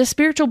Christ? The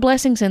spiritual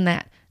blessings in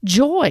that.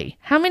 Joy.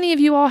 How many of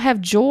you all have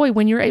joy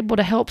when you're able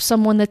to help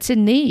someone that's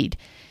in need?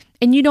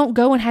 And you don't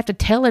go and have to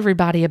tell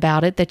everybody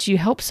about it, that you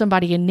help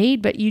somebody in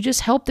need, but you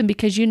just help them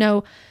because you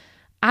know,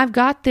 I've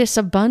got this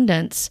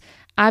abundance.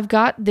 I've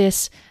got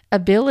this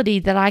ability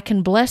that I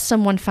can bless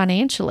someone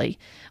financially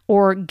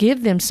or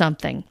give them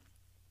something.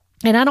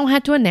 And I don't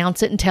have to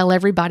announce it and tell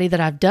everybody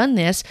that I've done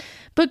this,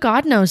 but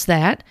God knows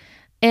that.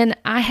 And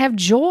I have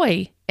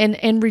joy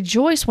and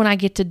rejoice when I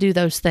get to do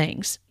those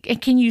things.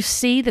 And can you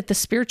see that the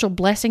spiritual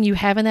blessing you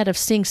have in that of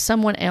seeing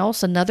someone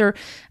else, another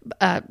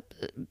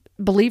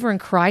believer in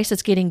Christ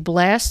that's getting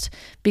blessed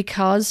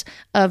because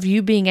of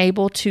you being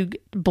able to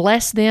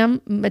bless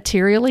them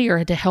materially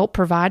or to help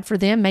provide for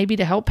them, maybe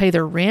to help pay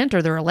their rent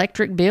or their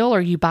electric bill,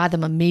 or you buy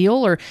them a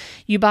meal, or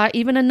you buy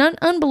even an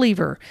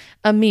unbeliever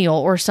a meal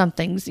or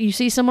something. You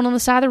see someone on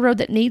the side of the road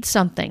that needs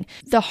something.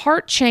 The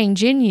heart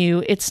change in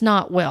you, it's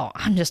not, well,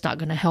 I'm just not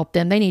going to help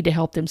them. They need to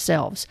help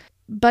themselves.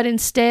 But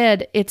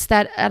instead, it's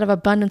that out of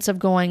abundance of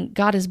going,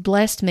 God has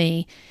blessed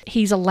me.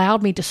 He's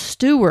allowed me to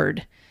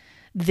steward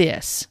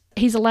this.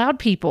 He's allowed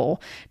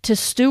people to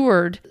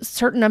steward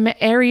certain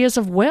areas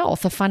of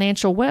wealth, of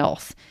financial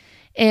wealth.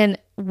 And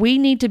we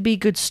need to be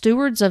good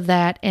stewards of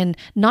that and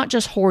not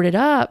just hoard it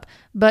up,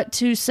 but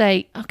to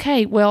say,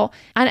 okay, well,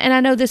 and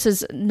I know this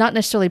is not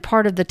necessarily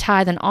part of the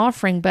tithe and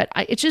offering, but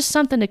it's just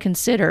something to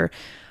consider.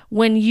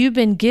 When you've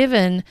been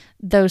given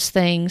those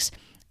things,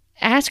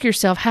 ask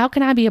yourself, how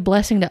can I be a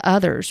blessing to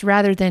others,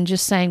 rather than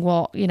just saying,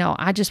 well,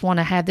 I just want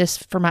to have this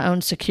for my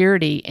own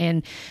security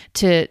and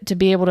to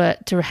be able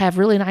to have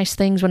really nice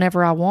things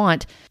whenever I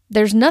want.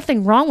 There's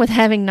nothing wrong with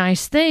having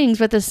nice things,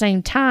 but at the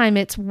same time,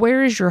 it's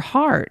where is your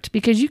heart?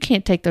 Because you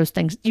can't take those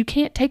things. You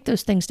can't take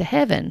those things to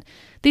heaven.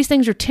 These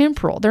things are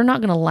temporal. They're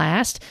not going to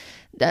last.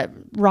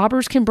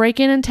 Robbers can break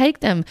in and take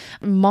them.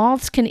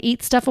 Moths can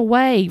eat stuff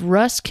away.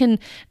 Rust can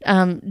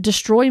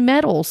destroy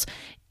metals.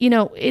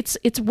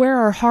 It's where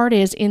our heart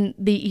is in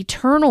the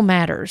eternal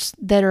matters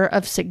that are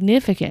of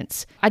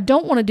significance. I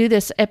don't want to do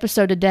this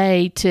episode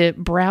today to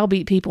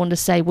browbeat people and to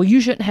say, well,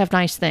 you shouldn't have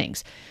nice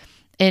things.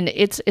 And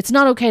it's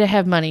not okay to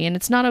have money, and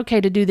it's not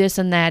okay to do this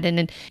and that,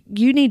 and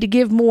you need to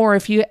give more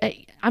if you...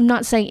 I'm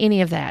not saying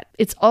any of that.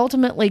 It's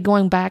ultimately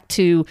going back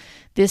to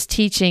this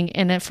teaching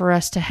and for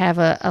us to have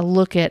a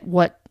look at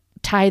what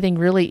tithing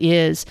really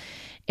is,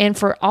 and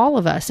for all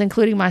of us,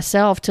 including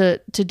myself,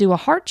 to do a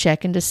heart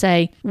check and to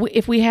say,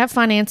 if we have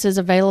finances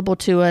available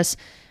to us,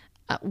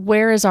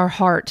 where is our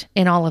heart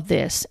in all of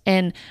this?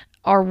 And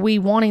are we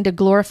wanting to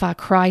glorify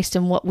Christ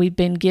in what we've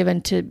been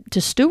given to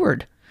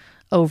steward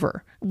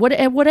over,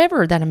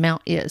 whatever that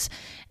amount is,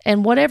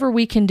 and whatever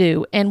we can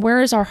do? And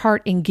where is our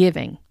heart in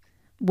giving?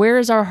 Where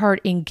is our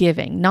heart in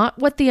giving? Not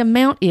what the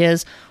amount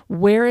is,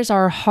 where is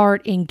our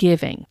heart in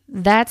giving?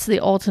 That's the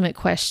ultimate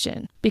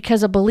question,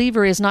 because a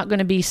believer is not going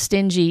to be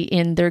stingy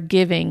in their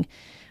giving,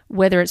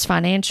 whether it's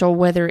financial,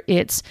 whether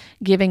it's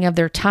giving of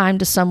their time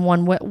to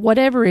someone,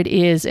 whatever it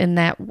is in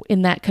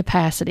that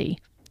capacity.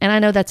 And I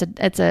know that's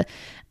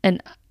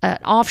an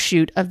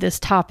offshoot of this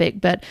topic,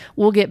 but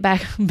we'll get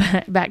back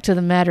to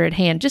the matter at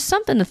hand. Just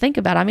something to think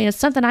about. I mean, it's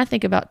something I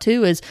think about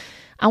too, is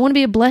I want to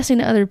be a blessing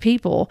to other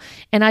people,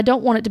 and I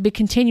don't want it to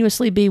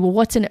continuously be, well,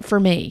 what's in it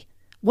for me?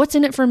 What's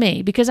in it for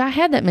me? Because I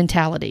had that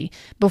mentality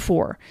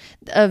before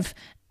of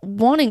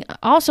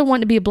also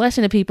wanting to be a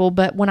blessing to people,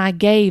 but when I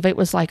gave, it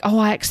was like, oh,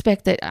 I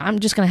expect that I'm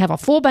just going to have a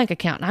full bank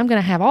account, and I'm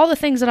going to have all the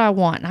things that I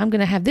want, and I'm going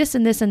to have this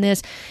and this and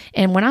this.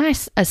 And when I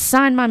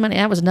assigned my money,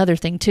 that was another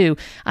thing too.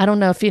 I don't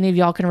know if any of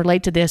y'all can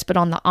relate to this, but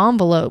on the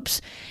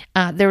envelopes,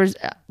 there was,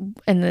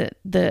 in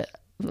the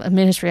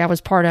ministry I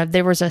was part of,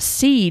 there was a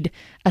seed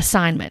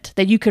assignment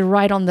that you could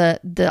write on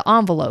the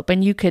envelope,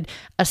 and you could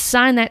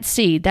assign that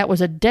seed. That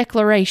was a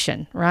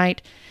declaration,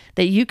 right?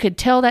 That you could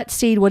tell that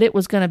seed what it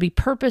was going to be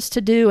purposed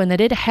to do, and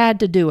that it had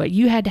to do it.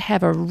 You had to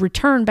have a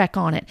return back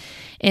on it.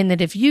 And that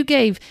if you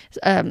gave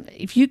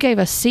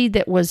a seed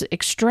that was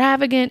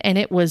extravagant and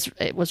it was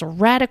a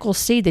radical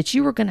seed, that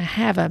you were going to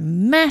have a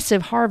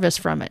massive harvest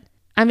from it.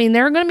 I mean,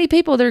 there are going to be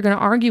people that are going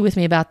to argue with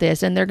me about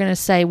this, and they're going to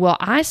say, well,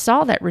 I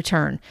saw that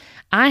return.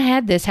 I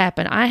had this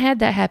happen. I had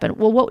that happen.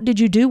 Well, what did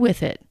you do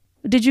with it?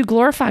 Did you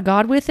glorify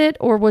God with it?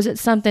 Or was it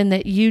something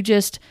that you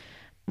just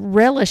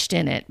relished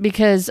in it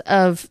because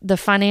of the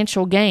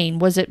financial gain?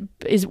 Was it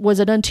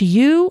unto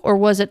you, or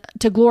was it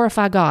to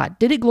glorify God?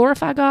 Did it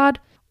glorify God,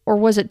 or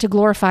was it to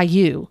glorify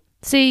you?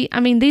 See, I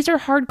mean, these are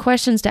hard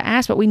questions to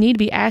ask, but we need to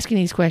be asking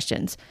these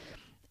questions.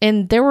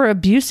 And there were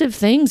abusive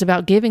things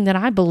about giving that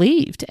I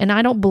believed, and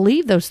I don't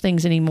believe those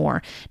things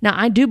anymore. Now,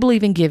 I do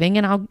believe in giving,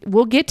 and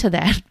we'll get to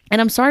that. And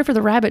I'm sorry for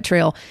the rabbit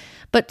trail,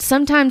 but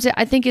sometimes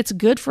I think it's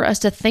good for us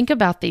to think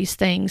about these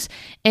things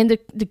and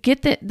to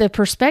get the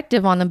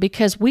perspective on them,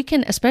 because we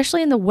can,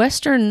 especially in the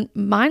Western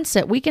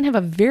mindset, we can have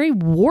a very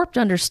warped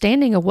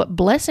understanding of what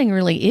blessing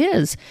really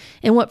is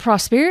and what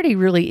prosperity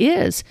really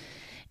is.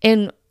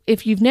 And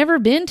if you've never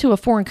been to a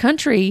foreign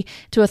country,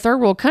 to a third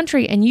world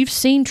country, and you've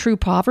seen true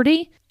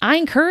poverty, I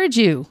encourage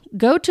you,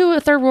 go to a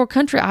third world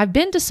country. I've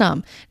been to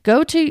some.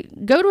 Go to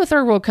a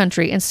third world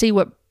country and see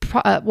what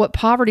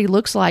poverty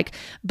looks like,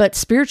 but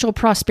spiritual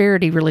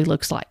prosperity really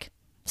looks like.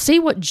 See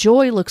what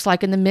joy looks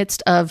like in the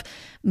midst of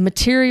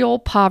material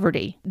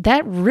poverty.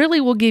 That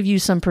really will give you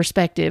some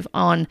perspective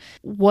on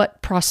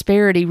what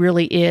prosperity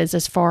really is,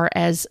 as far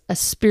as a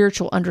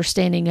spiritual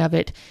understanding of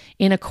it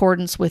in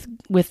accordance with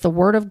the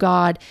Word of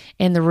God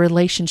and the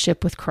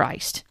relationship with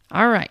Christ.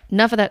 All right,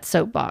 enough of that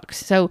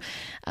soapbox. So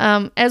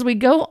as we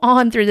go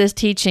on through this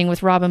teaching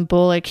with Robin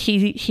Bullock,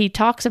 he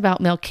talks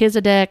about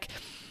Melchizedek.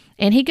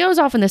 And he goes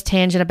off in this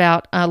tangent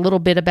about a little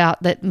bit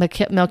about that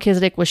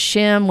Melchizedek was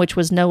Shem, which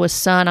was Noah's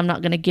son. I'm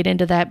not going to get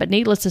into that, but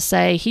needless to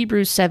say,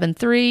 Hebrews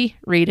 7:3,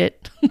 read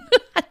it.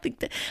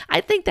 I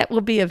think that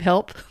will be of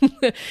help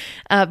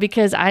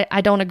because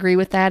I don't agree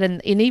with that.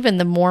 And even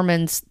the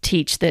Mormons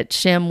teach that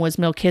Shem was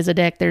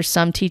Melchizedek. There's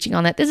some teaching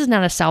on that. This is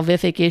not a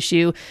salvific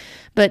issue,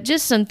 but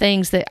just some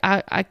things that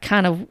I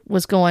kind of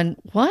was going,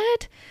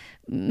 what?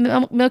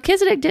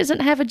 Melchizedek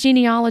doesn't have a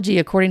genealogy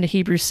according to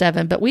Hebrews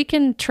 7, but we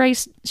can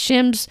trace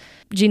Shem's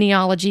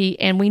genealogy,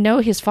 and we know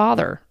his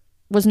father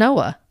was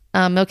Noah.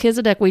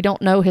 Melchizedek, we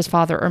don't know his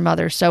father or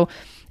mother. So,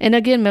 and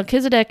again,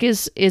 Melchizedek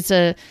is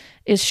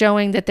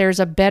showing that there's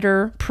a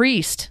better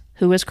priest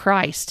who is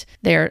Christ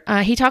there.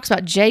 He talks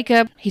about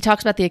Jacob. He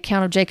talks about the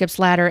account of Jacob's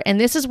ladder. And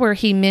this is where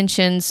he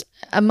mentions,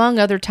 among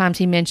other times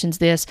he mentions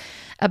this,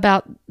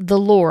 about the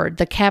Lord,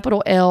 the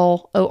capital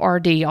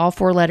L-O-R-D, all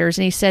four letters.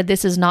 And he said,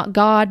 this is not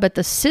God, but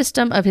the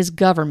system of his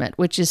government,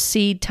 which is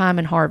seed, time,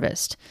 and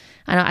harvest.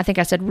 I think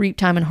I said reap,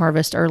 time, and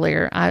harvest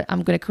earlier.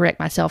 I'm going to correct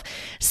myself.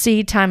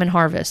 Seed, time, and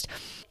harvest.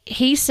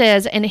 He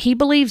says, and he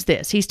believes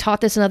this, he's taught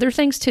this in other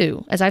things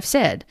too, as I've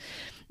said,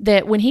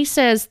 that when he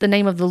says the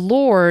name of the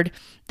Lord,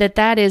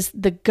 that is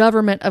the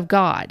government of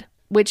God.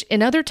 which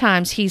in other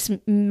times he's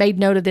made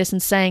note of this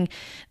and saying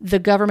the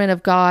government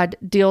of God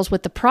deals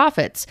with the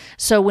prophets.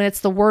 So when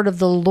it's the word of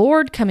the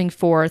Lord coming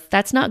forth,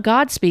 that's not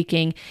God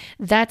speaking,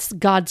 that's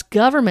God's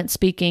government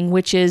speaking,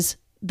 which is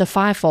the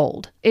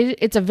fivefold.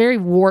 It's a very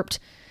warped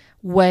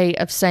way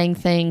of saying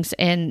things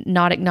and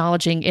not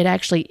acknowledging it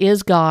actually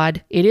is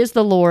God, it is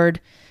the Lord.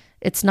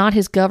 It's not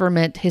his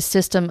government, his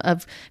system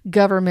of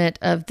government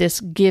of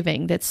this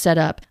giving that's set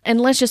up. And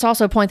let's just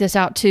also point this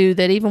out too,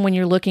 that even when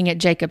you're looking at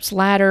Jacob's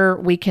ladder,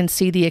 we can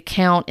see the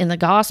account in the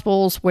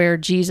Gospels where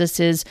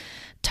Jesus is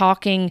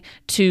talking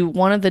to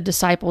one of the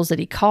disciples that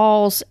he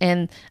calls,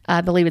 and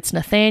I believe it's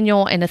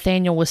Nathanael, and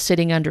Nathanael was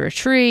sitting under a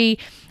tree.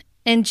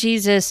 And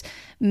Jesus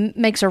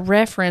makes a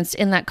reference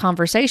in that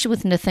conversation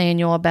with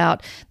Nathanael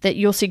about that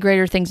you'll see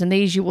greater things than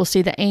these. You will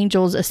see the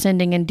angels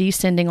ascending and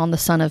descending on the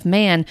Son of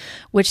Man,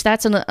 which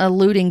that's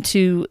alluding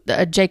to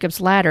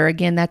Jacob's ladder.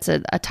 Again, that's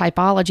a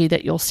typology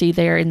that you'll see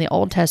there in the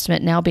Old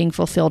Testament now being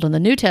fulfilled in the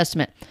New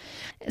Testament.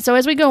 So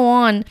as we go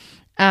on,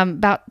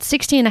 about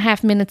 16 and a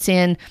half minutes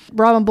in,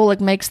 Robin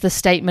Bullock makes the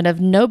statement of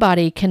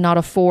nobody cannot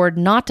afford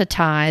not to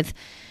tithe.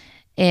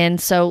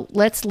 And so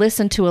let's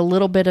listen to a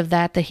little bit of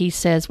that he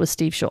says with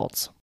Steve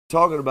Schultz.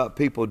 Talking about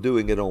people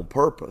doing it on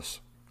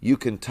purpose, you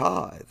can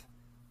tithe,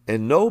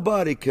 and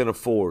nobody can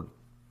afford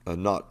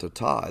not to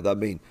tithe. I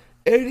mean,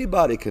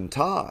 anybody can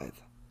tithe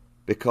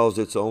because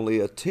it's only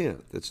a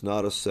tenth. It's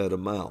not a set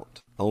amount,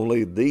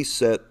 only the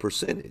set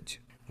percentage.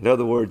 In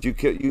other words, you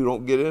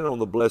don't get in on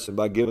the blessing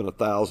by giving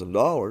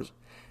 $1,000.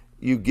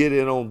 You get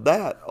in on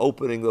that,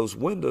 opening those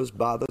windows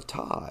by the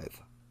tithe.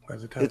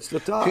 It's the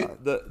tithe.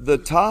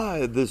 The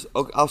tithe is,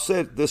 I'll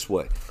say it this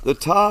way. The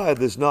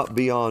tithe is not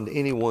beyond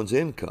anyone's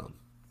income.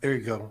 There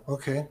you go.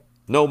 Okay.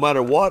 No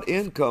matter what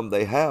income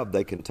they have,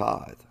 they can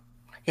tithe.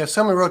 Yeah,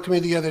 someone wrote to me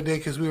the other day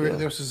because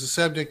this was a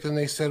subject, and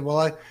they said,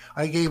 well,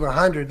 I gave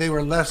 100. They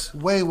were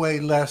way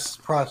less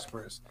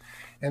prosperous.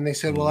 And they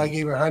said, well, I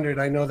gave 100.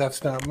 I know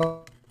that's not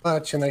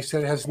much. And I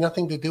said, it has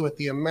nothing to do with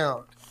the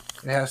amount.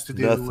 It has to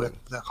do with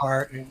the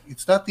heart.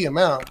 It's not the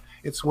amount.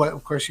 It's what,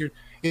 of course,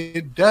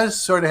 it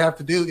does have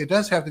to do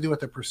with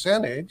the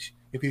percentage,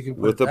 if you can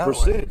put it that way. With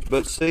the percentage.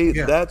 But see,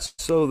 that's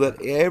so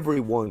that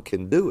everyone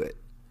can do it.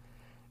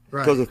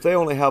 Right. Because if they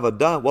only have a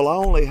dime, well, I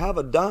only have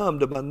a dime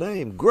to my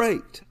name,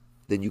 great.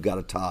 Then you got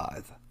a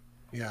tithe.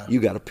 Yeah. You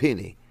got a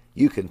penny.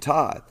 You can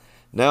tithe.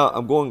 Now,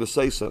 I'm going to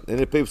say something.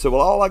 And if people say,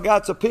 well, all I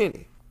got's a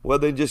penny. Well,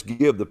 then just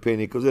give the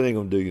penny because it ain't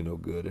going to do you no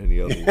good any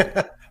other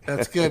way.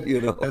 That's good.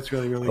 That's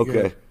really, really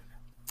good.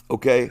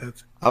 Okay.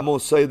 I'm going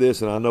to say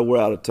this, and I know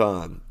we're out of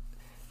time.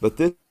 But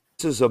this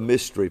is a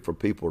mystery for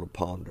people to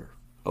ponder.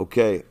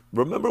 Okay.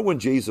 Remember when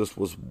Jesus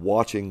was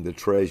watching the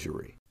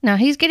treasury? Now,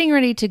 he's getting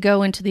ready to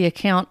go into the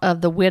account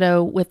of the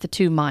widow with the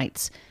 2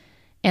 mites.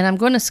 And I'm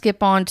going to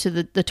skip on to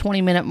the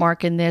 20-minute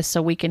mark in this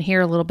so we can hear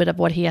a little bit of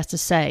what he has to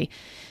say.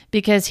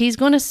 Because he's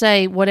going to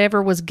say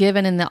whatever was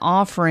given in the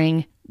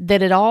offering,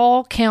 that it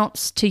all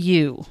counts to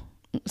you.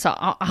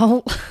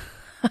 So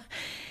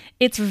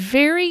it's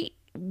very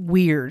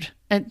weird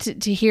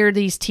to hear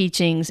these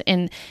teachings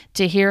and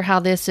to hear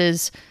how this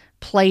is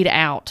played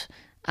out.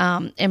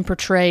 And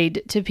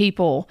portrayed to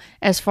people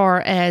as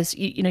far as,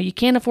 you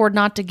can't afford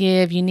not to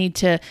give. You need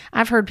to,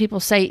 I've heard people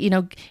say,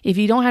 if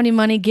you don't have any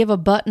money, give a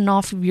button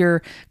off of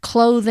your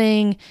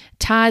clothing,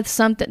 tithe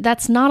something.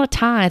 That's not a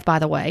tithe, by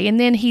the way. And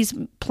then he's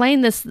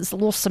playing this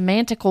little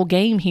semantical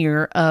game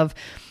here of,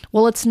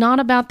 well, it's not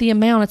about the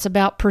amount, it's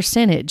about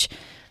percentage.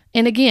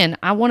 And again,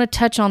 I want to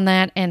touch on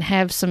that and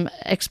have some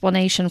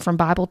explanation from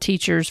Bible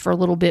teachers for a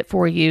little bit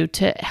for you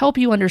to help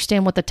you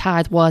understand what the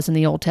tithe was in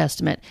the Old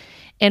Testament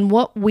and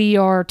what we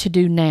are to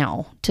do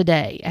now,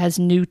 today, as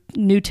New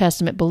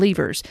Testament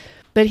believers.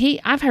 But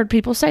I've heard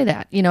people say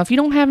that, if you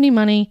don't have any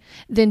money,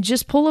 then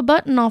just pull a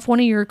button off one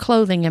of your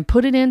clothing and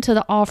put it into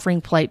the offering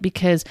plate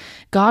because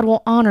God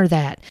will honor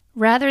that.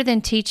 Rather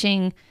than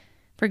teaching,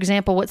 for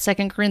example, what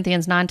 2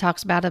 Corinthians 9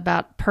 talks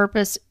about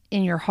purpose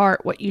in your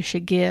heart, what you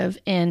should give,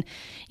 and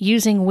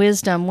using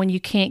wisdom when you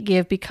can't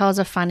give because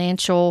of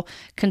financial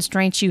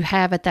constraints you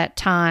have at that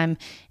time,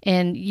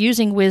 and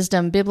using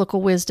wisdom,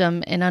 biblical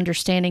wisdom and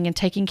understanding and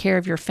taking care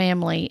of your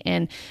family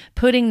and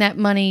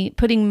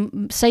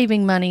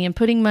saving money and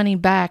putting money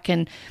back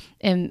and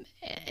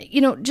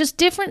just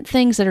different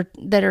things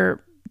that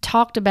are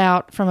talked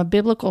about from a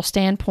biblical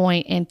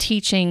standpoint and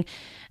teaching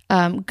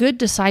good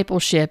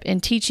discipleship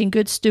and teaching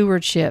good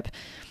stewardship.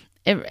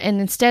 And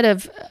instead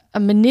of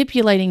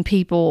manipulating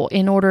people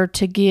in order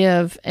to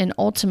give and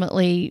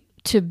ultimately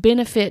to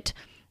benefit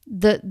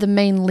the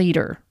main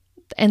leader.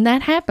 And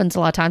that happens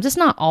a lot of times. It's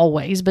not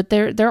always, but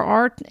there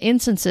are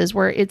instances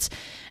where it's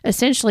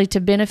essentially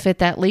to benefit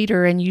that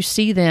leader, and you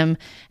see them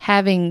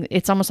having,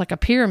 it's almost like a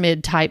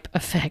pyramid type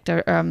effect.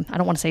 Or, I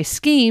don't want to say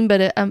scheme,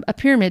 but a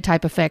pyramid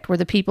type effect where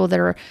the people that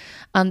are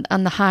on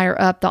the higher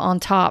up, on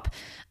top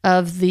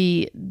of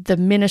the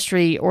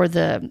ministry or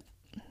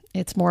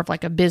it's more of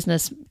like a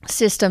business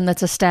system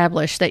that's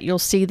established, that you'll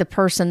see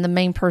the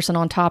main person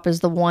on top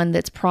is the one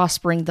that's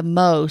prospering the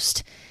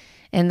most.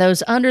 and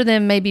those under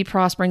them may be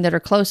prospering that are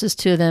closest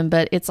to them,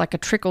 but it's like a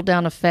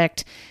trickle-down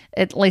effect.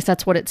 At least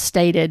that's what it's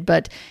stated,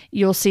 but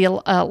you'll see a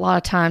lot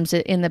of times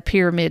in the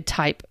pyramid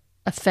type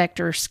effect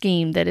or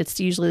scheme that it's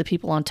usually the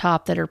people on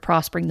top that are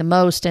prospering the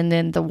most, and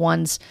then the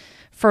ones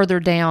further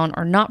down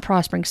are not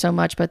prospering so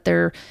much, but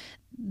they're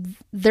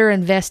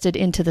invested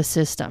into the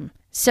system.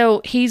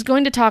 So he's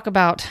going to talk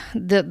about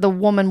the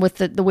woman with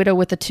the widow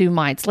with the 2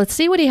 mites. Let's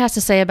see what he has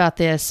to say about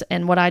this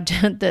and what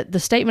the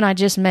statement I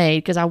just made,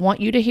 because I want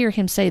you to hear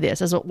him say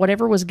this, as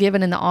whatever was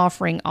given in the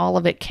offering, all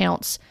of it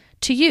counts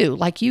to you,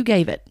 like you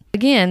gave it.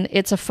 Again,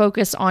 it's a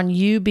focus on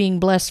you being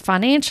blessed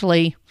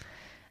financially,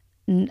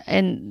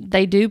 and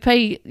they do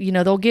pay,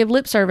 they'll give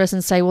lip service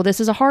and say, well, this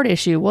is a heart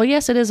issue. Well,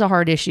 yes, it is a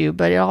heart issue,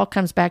 but it all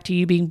comes back to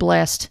you being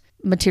blessed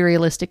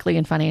materialistically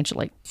and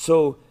financially.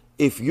 So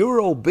if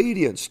you're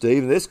obedient,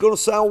 Steve, and it's going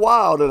to sound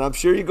wild, and I'm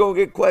sure you're going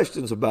to get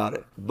questions about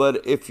it,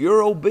 but if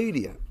you're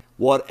obedient,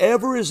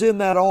 whatever is in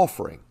that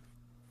offering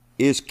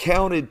is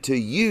counted to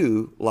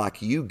you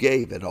like you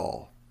gave it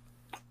all.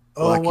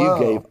 Wow. You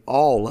gave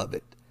all of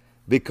it,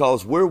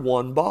 because we're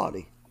one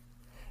body.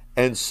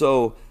 And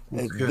so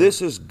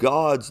this is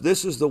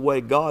the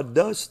way God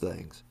does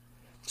things.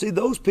 See,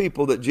 those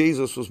people that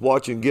Jesus was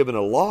watching giving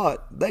a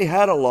lot, they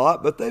had a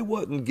lot, but they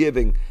wasn't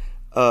giving.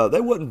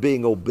 They wasn't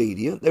being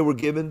obedient. They were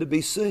given to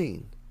be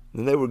seen,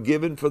 and they were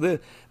given for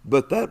this.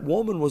 But that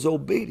woman was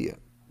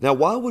obedient. Now,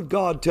 why would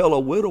God tell a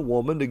widow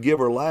woman to give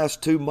her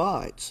last 2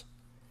 mites?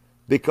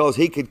 Because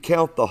he could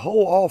count the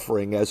whole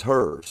offering as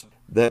hers.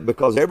 That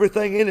because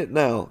everything in it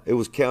now, it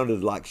was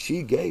counted like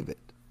she gave it.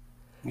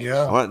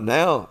 Yeah. All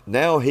right,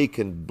 now he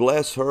can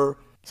bless her.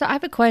 So I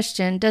have a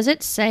question. Does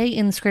it say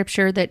in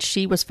Scripture that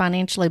she was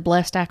financially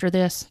blessed after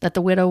this, that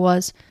the widow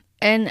was?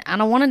 And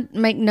I want to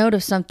make note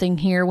of something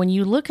here. When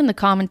you look in the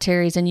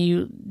commentaries and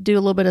you do a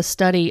little bit of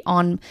study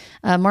on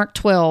Mark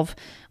 12,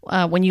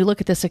 when you look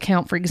at this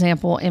account, for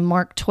example, in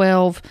Mark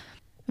 12,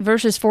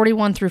 verses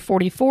 41 through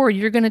 44,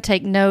 you're going to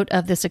take note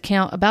of this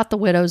account about the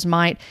widow's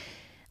mite,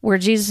 where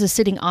Jesus is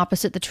sitting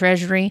opposite the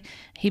treasury.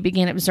 He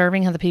began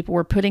observing how the people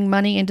were putting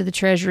money into the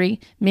treasury.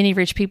 Many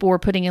rich people were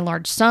putting in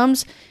large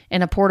sums,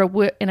 and a poor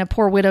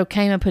widow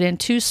came and put in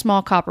 2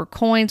 small copper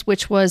coins,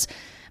 which was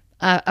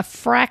a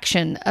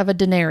fraction of a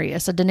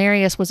denarius. A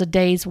denarius was a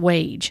day's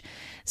wage.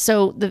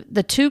 So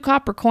the 2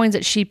 copper coins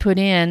that she put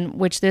in,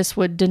 which this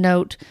would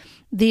denote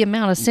the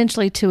amount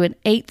essentially to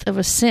 1/8 of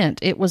a cent,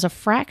 it was a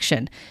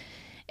fraction.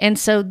 And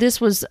so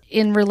this was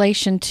in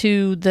relation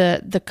to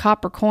the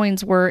copper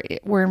coins were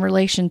in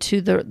relation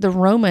to the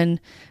Roman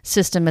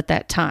system at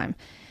that time.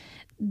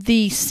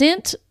 The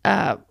cent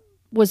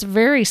was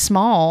very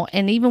small,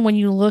 and even when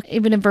you look,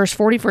 even in verse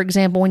 40, for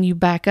example, when you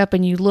back up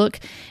and you look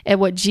at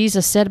what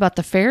Jesus said about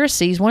the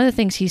Pharisees, one of the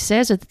things he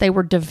says is that they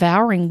were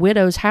devouring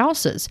widows'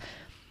 houses.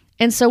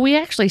 And so we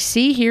actually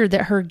see here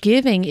that her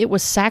giving, it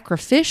was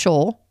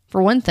sacrificial.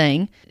 For one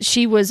thing,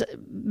 she was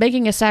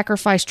making a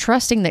sacrifice,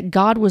 trusting that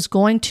God was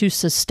going to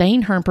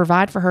sustain her and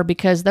provide for her,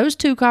 because those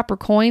 2 copper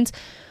coins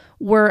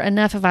were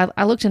enough. If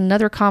I looked at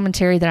another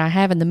commentary that I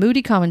have in the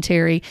Moody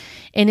commentary,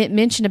 and it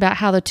mentioned about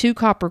how the 2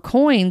 copper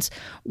coins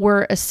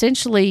were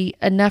essentially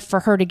enough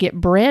for her to get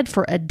bread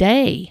for a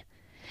day.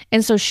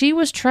 And so she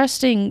was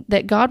trusting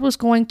that God was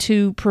going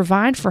to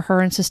provide for her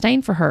and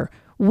sustain for her.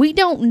 We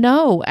don't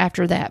know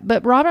after that,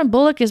 but Robin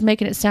Bullock is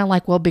making it sound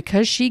like, well,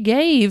 because she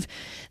gave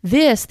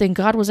this, then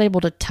God was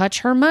able to touch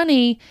her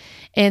money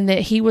and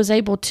that he was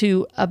able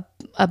to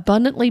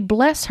abundantly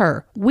bless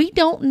her. We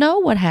don't know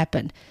what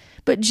happened,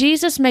 but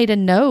Jesus made a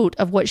note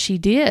of what she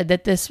did,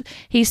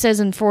 he says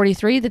in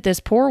 43 that this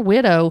poor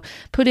widow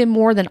put in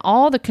more than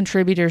all the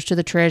contributors to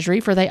the treasury,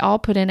 for they all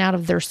put in out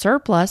of their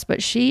surplus,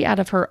 but she, out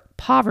of her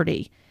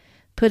poverty,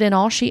 put in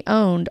all she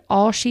owned,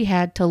 all she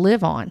had to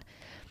live on.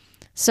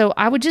 So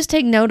I would just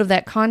take note of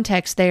that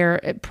context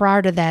there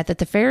prior to that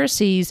the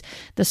Pharisees,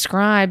 the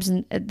scribes,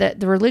 and the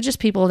religious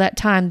people of that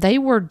time, they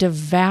were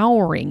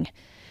devouring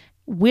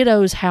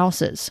widows'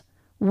 houses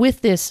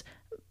with this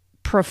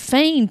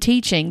profane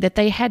teaching that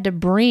they had to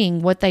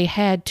bring what they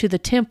had to the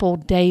temple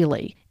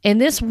daily. And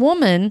this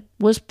woman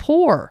was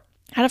poor.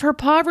 Out of her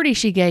poverty,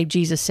 she gave,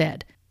 Jesus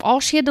said,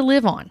 all she had to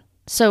live on.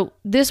 So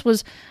this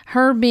was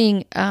her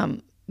being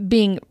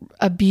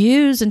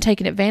abused and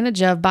taken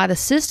advantage of by the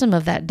system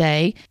of that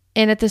day.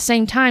 And at the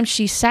same time,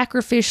 she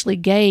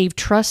sacrificially gave,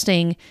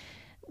 trusting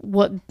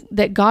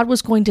that God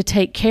was going to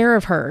take care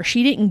of her.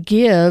 She didn't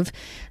give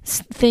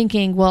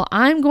thinking, well,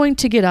 I'm going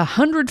to get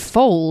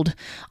 100-fold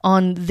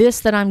on this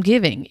that I'm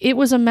giving. It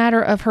was a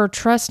matter of her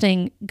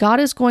trusting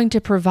God is going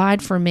to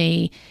provide for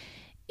me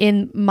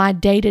in my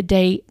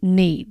day-to-day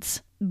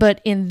needs.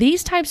 But in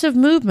these types of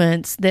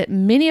movements that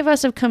many of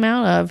us have come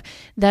out of,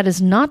 that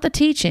is not the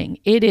teaching.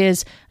 It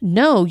is,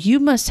 no, you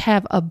must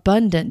have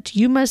abundant.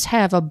 You must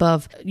have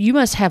you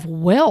must have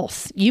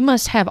wealth. You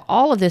must have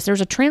all of this.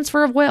 There's a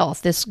transfer of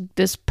wealth.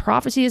 This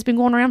prophecy has been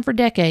going around for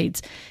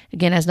decades.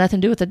 Again, has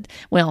nothing to do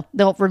with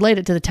they'll relate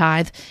it to the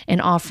tithe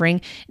and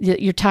offering.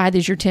 Your tithe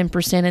is your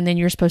 10%, and then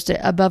you're supposed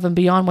to, above and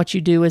beyond what you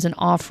do, as an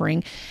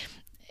offering.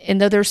 And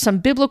though there's some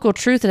biblical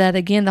truth to that,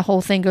 again, the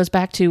whole thing goes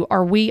back to,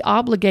 are we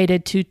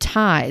obligated to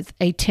tithe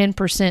a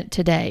 10%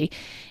 today?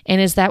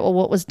 And is that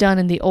what was done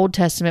in the Old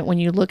Testament when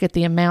you look at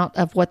the amount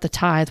of what the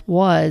tithe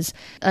was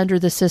under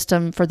the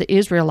system for the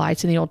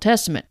Israelites in the Old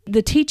Testament?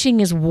 The teaching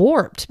is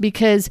warped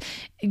because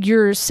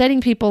you're setting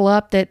people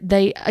up that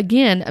they,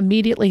 again,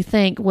 immediately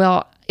think,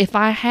 well, if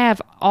I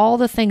have all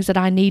the things that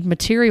I need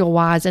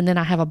material-wise and then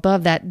I have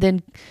above that,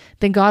 then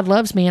God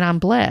loves me and I'm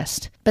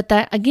blessed. But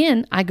that,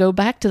 again, I go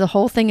back to the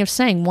whole thing of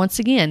saying, once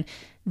again,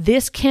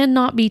 this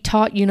cannot be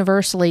taught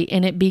universally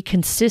and it be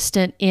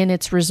consistent in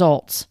its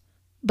results.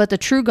 But the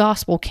true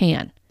gospel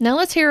can. Now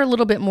let's hear a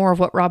little bit more of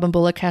what Robin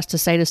Bullock has to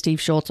say to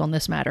Steve Schultz on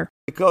this matter.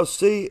 Because,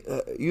 see,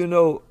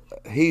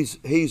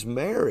 he's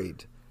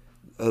married.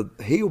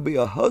 He'll be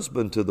a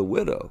husband to the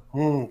widow.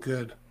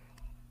 Good.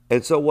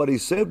 And so what he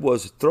said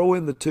was, throw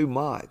in the 2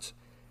 mites.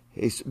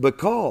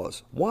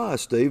 Why,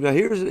 Steve? Now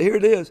here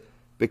it is.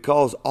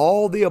 Because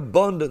all the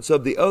abundance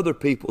of the other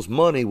people's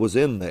money was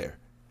in there.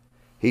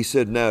 He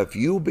said, now if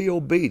you'll be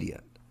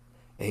obedient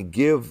and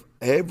give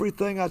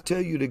everything I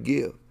tell you to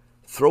give,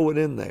 throw it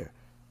in there,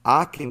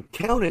 I can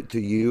count it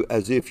to you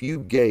as if you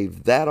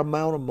gave that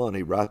amount of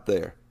money right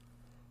there.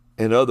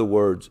 In other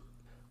words,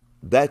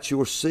 that's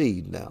your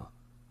seed now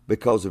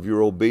because of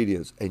your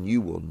obedience, and you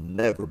will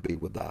never be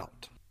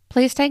without.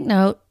 Please take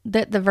note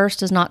that the verse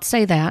does not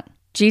say that.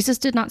 Jesus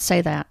did not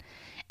say that.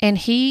 And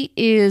he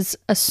is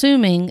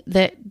assuming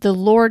that the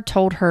Lord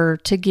told her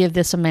to give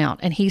this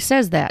amount. And he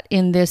says that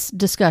in this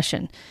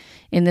discussion,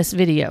 in this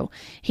video.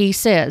 He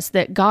says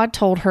that God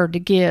told her to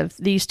give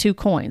these 2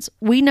 coins.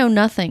 We know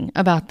nothing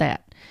about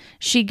that.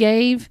 She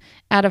gave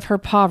out of her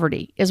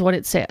poverty, is what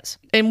it says.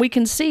 And we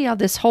can see how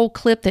this whole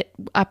clip that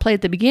I played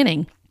at the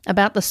beginning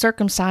about the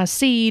circumcised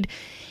seed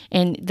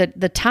and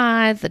the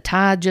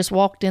tithe just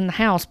walked in the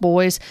house,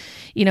 boys,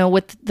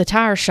 with the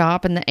tire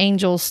shop and the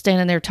angels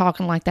standing there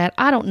talking like that.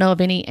 I don't know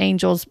of any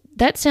angels.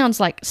 That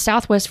sounds like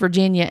Southwest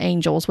Virginia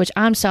angels, which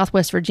I'm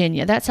Southwest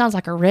Virginia. That sounds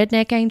like a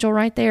redneck angel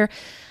right there.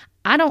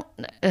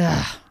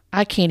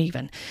 I can't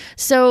even.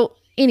 So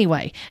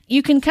anyway,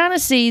 you can kind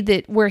of see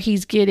that where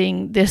he's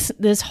getting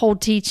this whole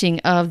teaching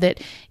of that,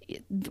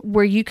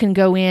 where you can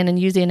go in and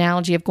use the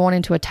analogy of going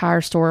into a tire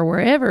store or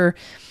wherever,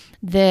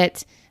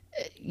 that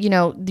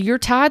your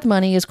tithe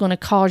money is going to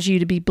cause you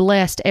to be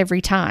blessed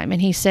every time.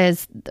 And he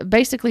says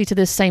basically to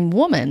this same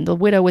woman, the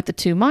widow with the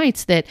 2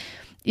 mites, that,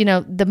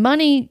 the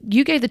money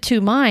you gave the 2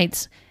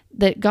 mites,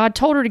 that God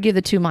told her to give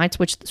the 2 mites,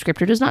 which the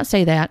scripture does not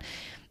say that.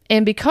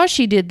 And because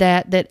she did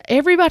that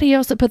everybody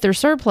else that put their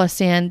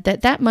surplus in,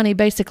 that money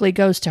basically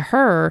goes to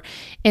her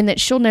and that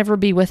she'll never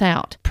be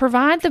without.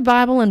 Provide the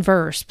Bible and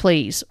verse,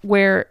 please,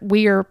 where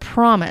we are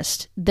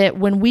promised that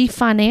when we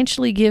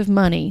financially give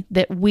money,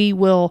 that we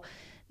will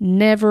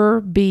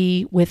never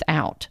be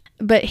without.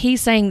 But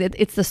he's saying that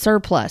it's the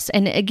surplus.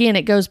 And again,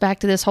 it goes back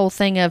to this whole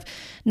thing of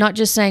not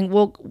just saying,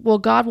 well,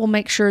 God will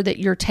make sure that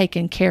you're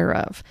taken care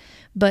of,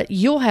 but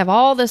you'll have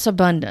all this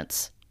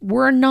abundance.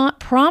 We're not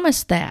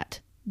promised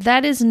that.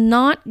 That is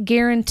not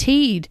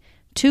guaranteed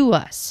to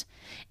us.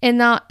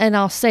 And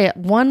I'll say it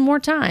one more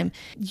time.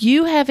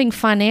 You having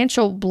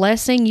financial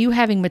blessing, you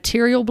having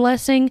material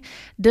blessing,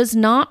 does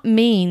not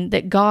mean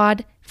that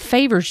God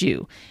favors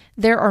you.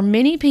 There are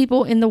many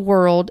people in the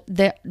world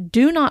that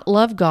do not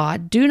love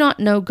God, do not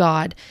know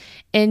God,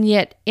 and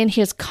yet in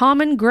His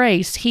common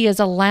grace, He has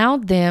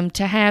allowed them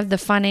to have the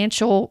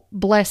financial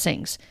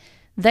blessings.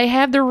 They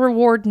have their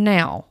reward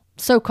now,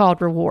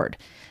 so-called reward.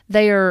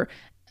 They are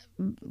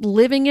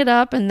living it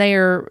up, and they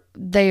are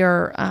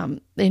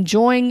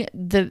enjoying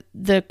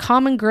the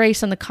common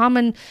grace and the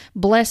common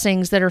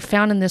blessings that are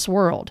found in this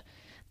world.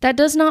 That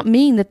does not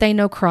mean that they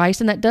know Christ,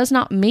 and that does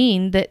not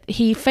mean that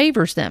He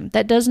favors them.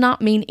 That does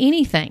not mean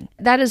anything.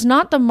 That is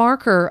not the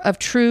marker of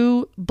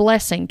true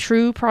blessing,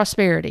 true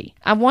prosperity.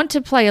 I want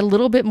to play a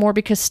little bit more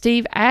because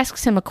Steve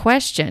asks him a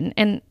question,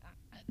 and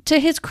to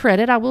his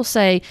credit, I will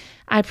say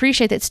I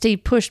appreciate that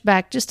Steve pushed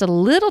back just a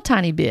little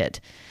tiny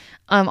bit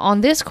on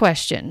this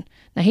question.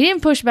 Now, he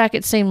didn't push back,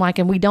 it seemed like,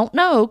 and we don't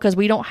know because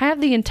we don't have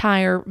the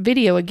entire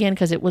video again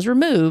because it was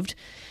removed.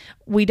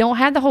 We don't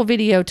have the whole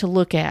video to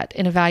look at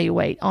and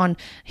evaluate on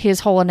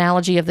his whole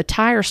analogy of the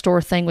tire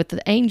store thing with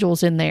the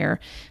angels in there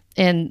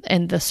and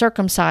the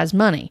circumcised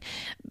money.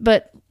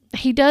 But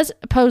he does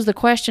pose the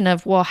question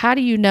of, well, how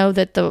do you know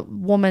that the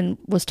woman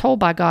was told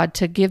by God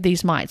to give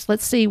these mites?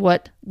 Let's see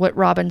what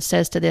Robin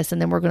says to this, and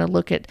then we're going to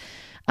look at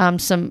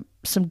some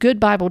good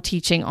Bible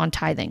teaching on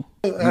tithing.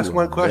 Ask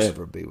one question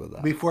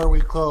before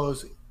we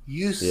close.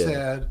 You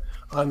said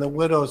on the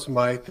widow's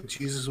mite that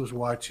Jesus was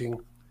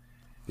watching.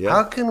 Yeah.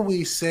 How can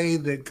we say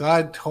that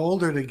God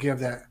told her to give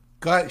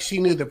that? She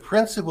knew the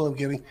principle of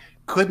giving.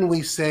 Couldn't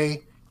we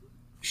say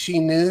she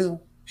knew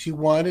she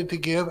wanted to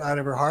give out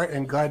of her heart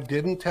and God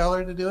didn't tell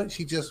her to do it?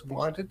 She just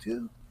wanted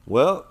to?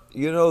 Well,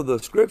 the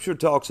scripture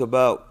talks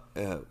about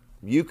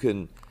you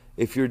can,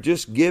 if you're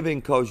just giving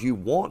because you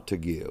want to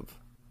give,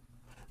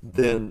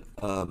 then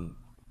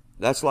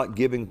that's like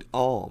giving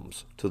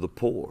alms to the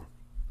poor.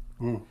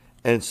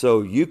 And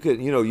so you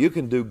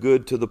can do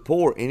good to the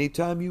poor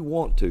anytime you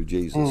want to,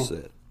 Jesus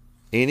said.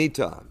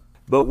 Anytime.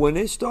 But when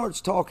it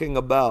starts talking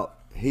about,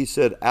 he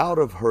said, out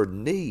of her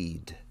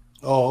need.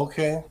 Oh,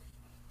 okay.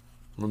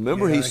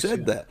 Remember, Yeah, he I said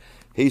see. that.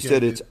 He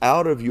said it's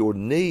out of your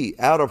need,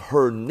 out of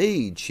her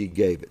need she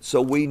gave it.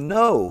 So we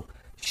know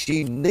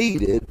she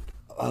needed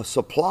a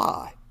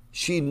supply.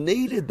 She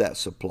needed that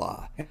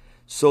supply.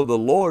 So the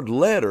Lord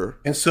led her.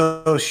 And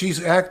so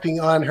she's acting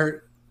on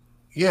her.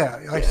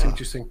 Yeah, I see what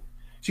you're saying.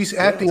 She's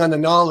acting Yeah. on the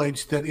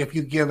knowledge that if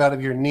you give out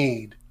of your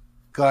need,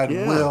 God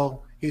Yeah.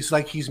 will. He's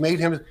like he's made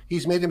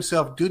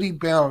himself duty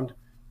bound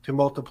to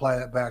multiply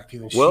that back to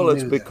you. And Well, she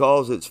it's knew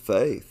because it's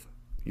faith.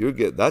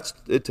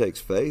 It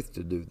takes faith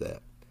to do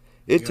that.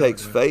 It Yeah,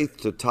 takes it does. faith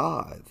to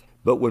tithe.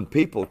 But when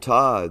people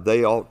tithe,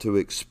 they ought to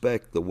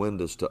expect the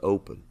windows to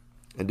open.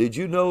 And did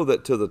you know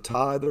that to the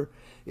tither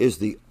is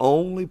the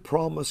only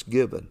promise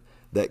given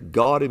that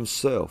God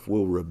himself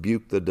will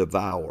rebuke the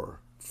devourer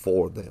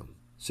for them?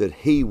 Said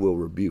he will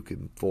rebuke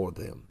him for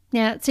them.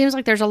 Yeah, it seems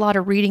like there's a lot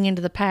of reading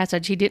into the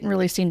passage. He didn't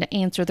really seem to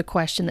answer the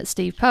question that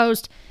Steve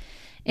posed.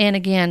 And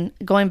again,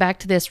 going back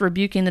to this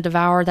rebuking the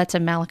devourer, that's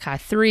in Malachi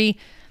 3,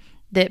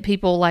 that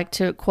people like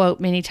to quote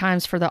many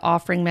times for the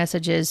offering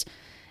messages,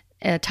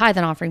 tithe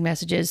and offering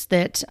messages,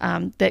 that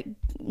that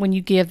when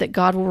you give, that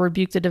God will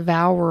rebuke the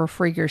devourer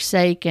for your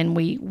sake. And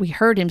we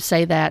heard him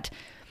say that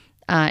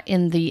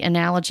in the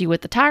analogy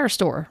with the tire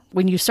store.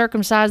 When you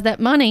circumcise that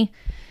money,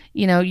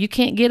 you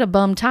can't get a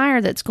bum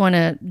tire that's going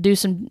to do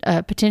some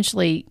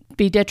potentially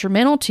be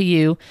detrimental to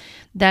you.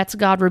 That's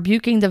God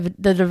rebuking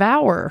the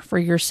devourer for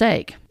your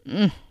sake.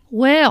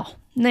 Well,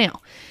 now,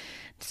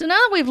 so now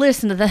that we've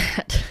listened to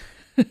that,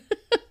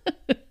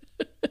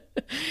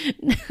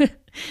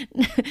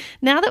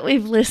 now that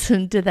we've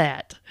listened to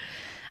that,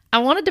 I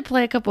wanted to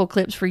play a couple of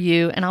clips for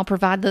you, and I'll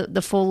provide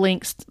the full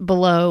links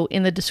below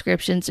in the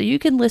description so you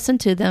can listen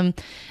to them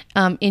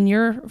in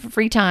your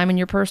free time, in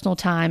your personal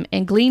time,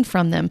 and glean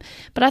from them.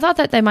 But I thought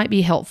that they might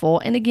be helpful.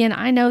 And again,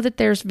 I know that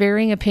there's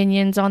varying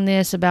opinions on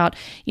this about,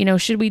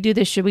 should we do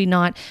this, should we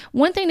not?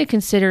 One thing to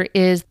consider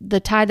is the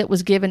tithe that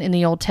was given in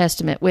the Old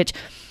Testament, which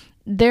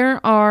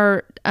there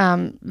are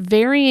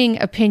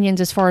varying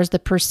opinions as far as the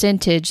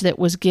percentage that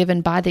was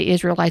given by the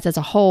Israelites as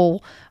a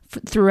whole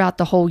throughout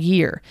the whole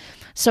year.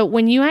 So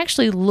when you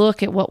actually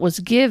look at what was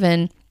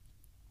given,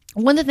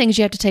 one of the things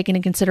you have to take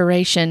into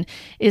consideration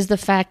is the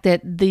fact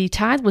that the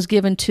tithe was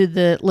given to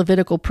the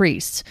Levitical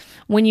priests.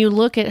 When you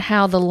look at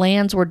how the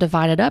lands were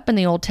divided up in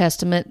the Old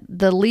Testament,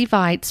 the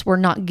Levites were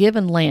not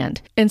given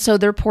land, and so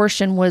their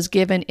portion was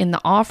given in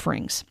the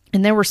offerings.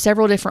 And there were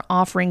several different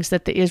offerings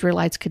that the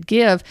Israelites could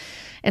give,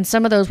 and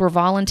some of those were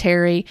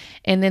voluntary,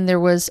 and then there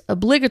was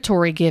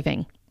obligatory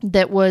giving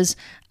that was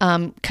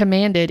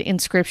commanded in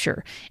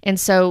Scripture. And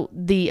so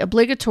the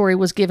obligatory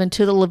was given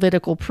to the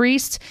Levitical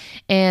priests,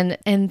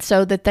 and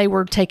so that they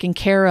were taken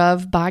care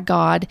of by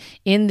God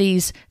in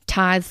these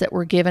tithes that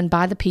were given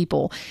by the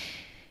people.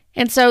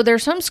 And so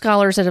there's some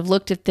scholars that have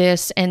looked at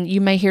this, and you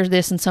may hear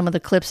this in some of the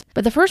clips.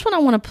 But the first one I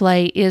want to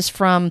play is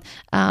from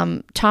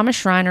Thomas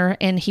Schreiner,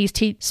 and he's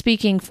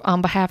speaking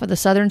on behalf of the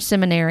Southern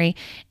Seminary.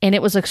 And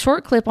it was a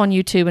short clip on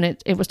YouTube, and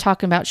it was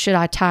talking about, should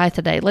I tithe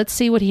today? Let's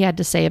see what he had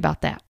to say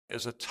about that.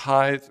 Is a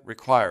tithe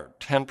required?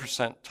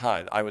 10%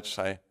 tithe? I would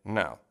say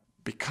no.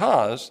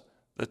 Because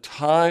the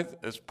tithe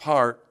is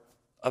part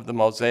of the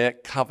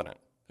Mosaic covenant.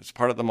 It's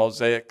part of the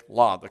Mosaic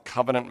law, the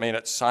covenant made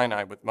at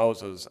Sinai with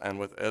Moses and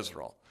with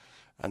Israel.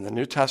 And the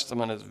New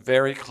Testament is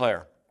very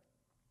clear.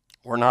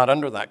 We're not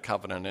under that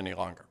covenant any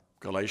longer.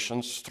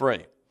 Galatians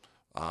 3,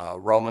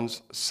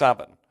 Romans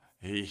 7,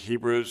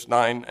 Hebrews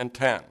 9 and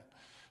 10.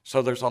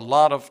 So there's a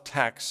lot of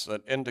texts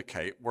that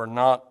indicate we're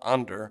not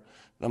under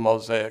the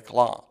Mosaic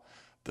law.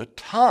 The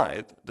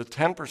tithe, the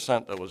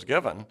 10% that was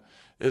given,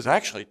 is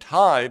actually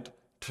tied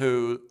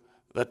to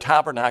the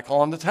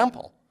tabernacle and the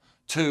temple,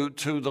 to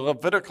the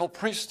Levitical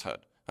priesthood.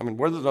 I mean,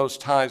 where did those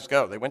tithes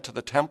go? They went to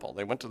the temple.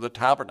 They went to the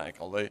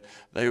tabernacle.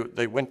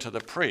 They went to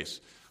the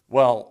priests.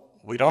 Well,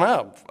 we don't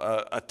have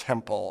a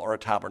temple or a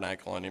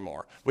tabernacle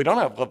anymore. We don't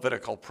have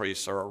Levitical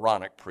priests or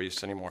Aaronic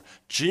priests anymore.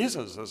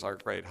 Jesus is our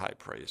great high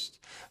priest.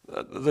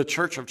 The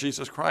Church of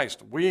Jesus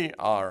Christ, we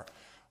are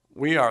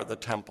the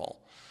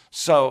temple.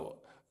 So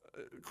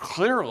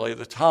clearly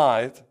the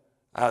tithe,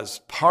 as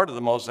part of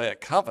the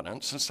Mosaic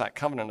covenant, since that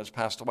covenant has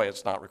passed away,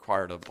 it's not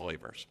required of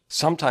believers.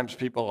 Sometimes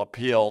people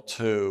appeal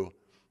to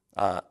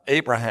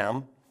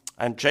Abraham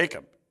and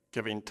Jacob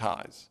giving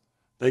tithes.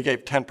 They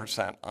gave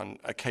 10% on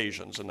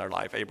occasions in their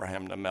life.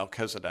 Abraham to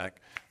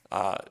Melchizedek.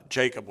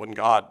 Jacob, when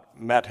God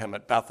met him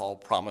at Bethel,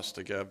 promised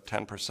to give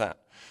 10%.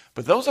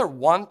 But those are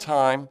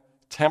one-time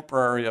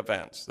temporary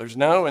events. There's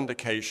no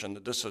indication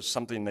that this is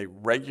something they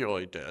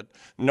regularly did,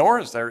 nor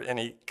is there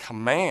any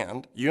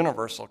command,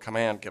 universal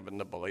command given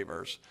to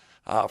believers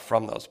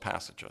from those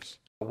passages.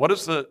 What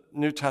does the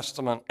New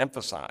Testament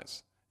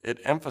emphasize? It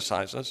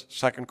emphasizes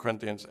 2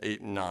 Corinthians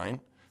 8 and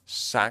 9,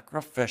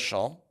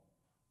 sacrificial,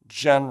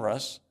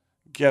 generous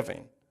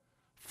giving.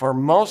 For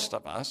most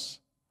of us,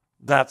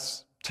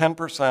 that's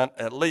 10%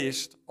 at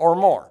least or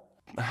more.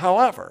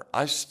 However,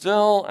 I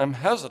still am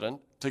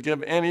hesitant to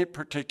give any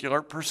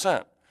particular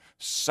percent.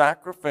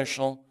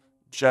 Sacrificial,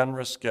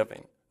 generous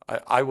giving.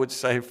 I would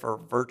say for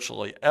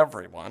virtually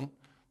everyone,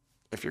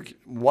 if you're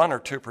 1 or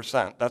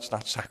 2%, that's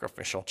not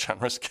sacrificial,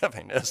 generous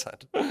giving, is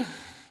it?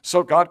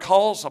 So God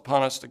calls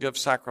upon us to give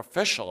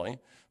sacrificially,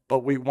 but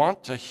we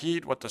want to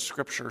heed what the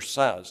Scripture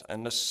says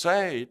and to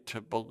say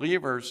to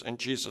believers in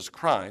Jesus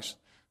Christ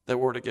that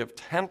we're to give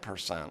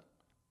 10%.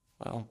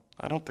 Well,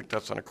 I don't think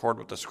that's in accord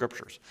with the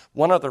Scriptures.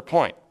 One other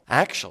point.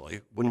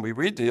 Actually, when we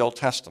read the Old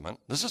Testament,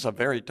 this is a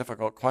very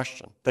difficult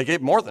question. They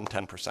gave more than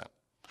 10%.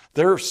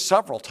 There are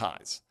several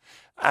tithes.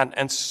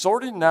 And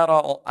sorting that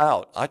all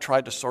out, I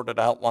tried to sort it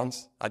out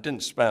once. I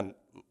didn't spend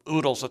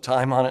oodles of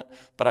time on it,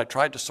 but I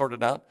tried to sort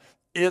it out.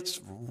 It's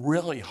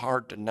really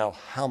hard to know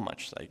how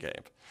much they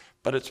gave,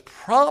 but it's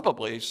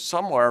probably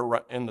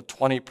somewhere in the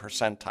 20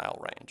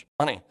 percentile range.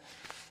 Money.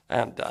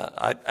 And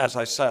as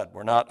I said,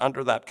 we're not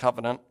under that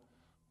covenant.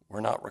 We're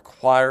not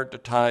required to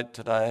tithe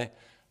today,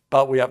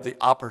 but we have the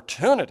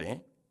opportunity,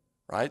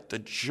 right, the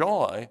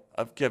joy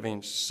of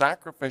giving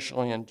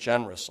sacrificially and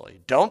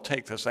generously. Don't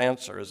take this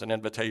answer as an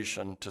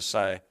invitation to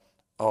say,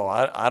 oh,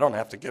 I don't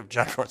have to give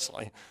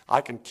generously.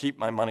 I can keep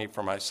my money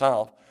for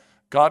myself.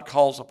 God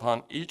calls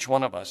upon each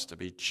one of us to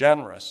be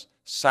generous,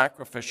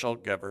 sacrificial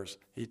givers.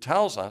 He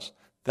tells us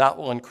that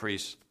will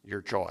increase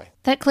your joy.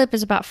 That clip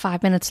is about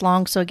 5 minutes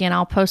long, so again,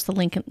 I'll post the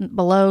link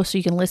below so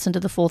you can listen to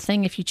the full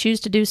thing if you choose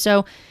to do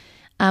so.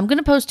 I'm going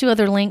to post 2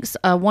 other links.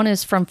 One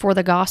is from For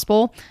the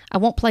Gospel. I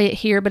won't play it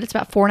here, but it's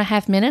about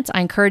 4.5 minutes. I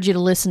encourage you to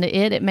listen to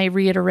it. It may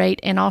reiterate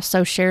and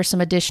also share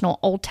some additional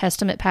Old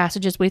Testament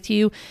passages with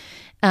you.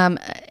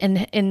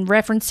 In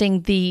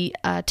referencing the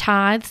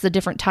tithes, the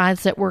different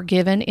tithes that were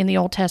given in the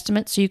Old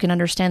Testament, so you can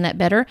understand that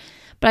better.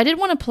 But I did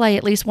want to play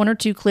at least 1 or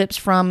 2 clips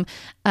from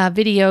a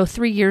video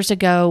 3 years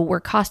ago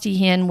where Costi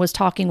Hinn was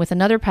talking with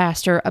another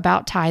pastor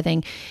about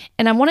tithing.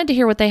 And I wanted to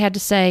hear what they had to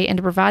say and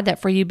to provide that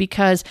for you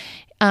because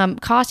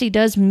Costi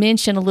does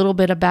mention a little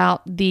bit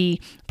about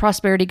the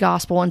prosperity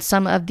gospel and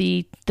some of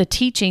the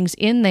teachings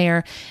in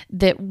there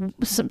that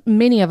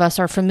many of us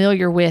are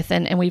familiar with,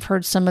 and we've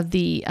heard some of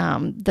the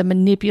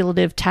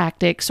manipulative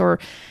tactics, or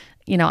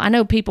I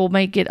know people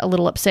may get a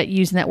little upset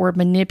using that word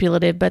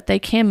manipulative, but they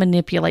can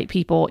manipulate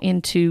people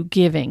into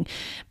giving.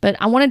 But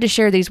I wanted to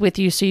share these with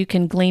you so you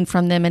can glean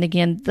from them. And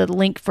again, the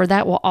link for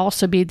that will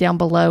also be down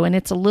below, and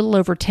it's a little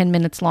over 10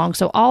 minutes long.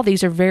 So all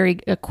these are very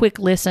quick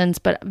listens,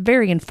 but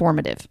very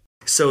informative.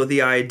 So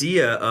the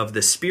idea of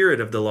the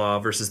spirit of the law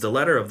versus the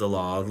letter of the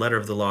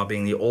law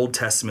being the Old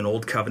Testament,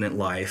 Old Covenant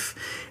life,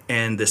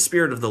 and the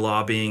spirit of the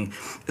law being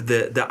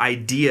the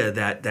idea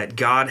that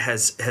God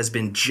has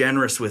been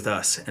generous with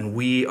us and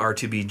we are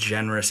to be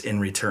generous in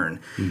return,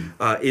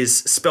 is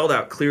spelled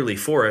out clearly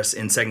for us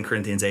in 2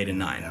 Corinthians 8 and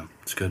 9. Yeah,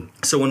 it's good.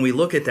 So when we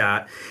look at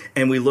that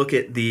and we look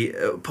at the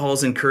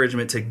Paul's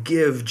encouragement to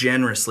give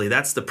generously,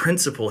 that's the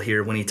principle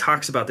here when he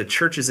talks about the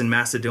churches in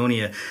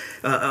Macedonia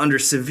under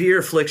severe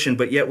affliction,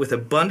 but yet with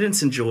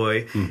abundance and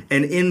joy,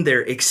 and in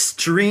their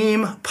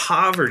extreme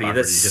poverty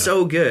that's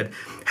so good,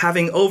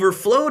 having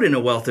overflowed in a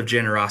wealth of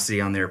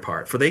generosity on their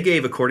part. For they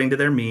gave according to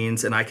their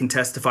means, and I can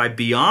testify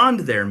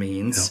beyond their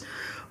means,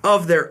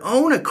 of their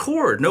own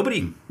accord.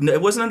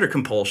 It wasn't under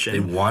compulsion.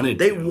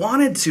 They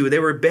wanted to. They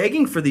were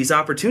begging for these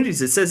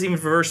opportunities. It says even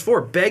for verse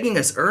 4, begging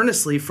us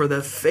earnestly for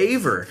the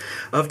favor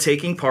of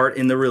taking part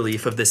in the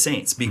relief of the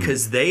saints,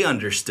 because they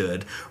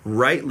understood,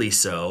 rightly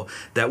so,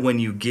 that when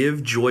you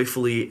give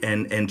joyfully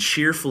and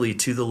cheerfully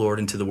to the Lord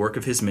and to the work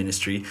of his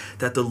ministry,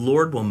 that the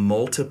Lord will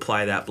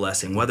multiply that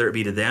blessing, whether it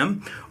be to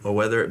them or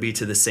whether it be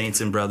to the saints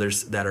and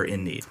brothers that are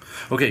in need.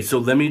 Okay, so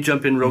let me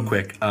jump in real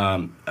quick.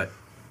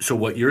 So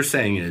what you're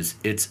saying is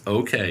it's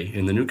okay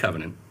in the New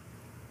Covenant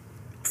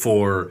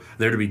for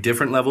there to be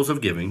different levels of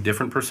giving,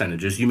 different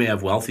percentages. You may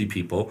have wealthy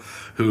people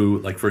who,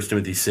 like 1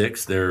 Timothy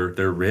 6, they're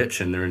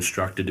rich and they're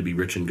instructed to be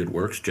rich in good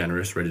works,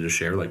 generous, ready to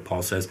share, like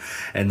Paul says.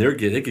 And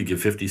they could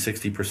give 50,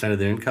 60% of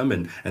their income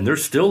and they're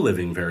still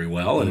living very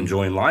well and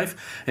enjoying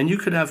life. And you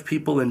could have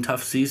people in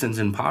tough seasons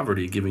in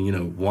poverty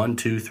giving, 1,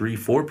 2, 3,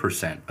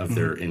 4% of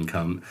their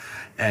income.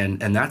 And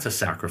that's a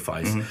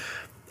sacrifice.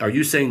 Are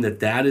you saying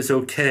that is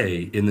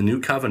okay in the New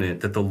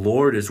Covenant, that the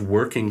Lord is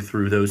working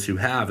through those who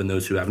have and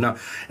those who have not?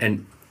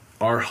 And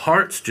our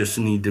hearts just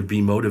need to be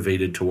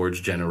motivated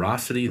towards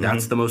generosity.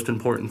 That's the most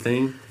important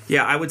thing?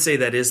 Yeah, I would say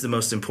that is the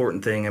most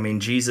important thing. I mean,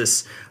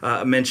 Jesus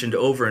mentioned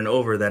over and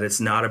over that it's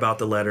not about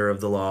the letter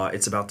of the law.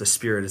 It's about the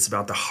spirit. It's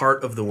about the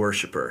heart of the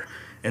worshiper.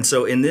 And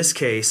so in this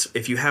case,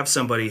 if you have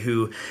somebody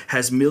who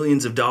has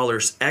millions of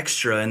dollars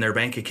extra in their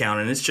bank account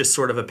and it's just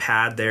sort of a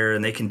pad there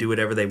and they can do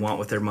whatever they want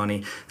with their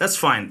money, that's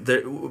fine.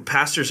 The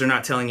pastors are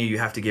not telling you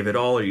have to give it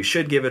all or you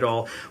should give it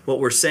all. What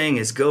we're saying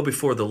is go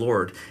before the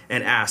Lord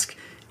and ask,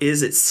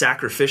 is it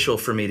sacrificial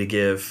for me to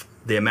give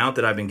the amount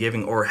that I've been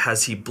giving, or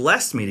has he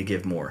blessed me to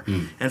give more?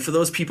 And for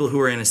those people who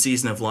are in a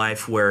season of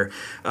life where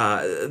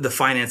the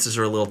finances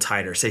are a little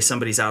tighter, say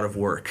somebody's out of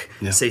work,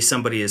 say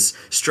somebody is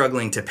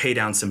struggling to pay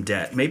down some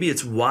debt, maybe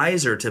it's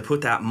wiser to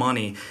put that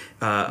money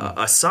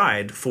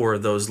aside for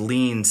those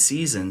lean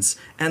seasons.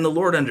 And the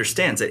Lord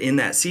understands that in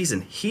that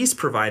season, He's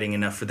providing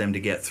enough for them to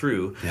get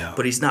through,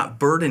 but He's not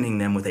burdening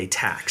them with a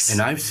tax.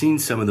 And I've seen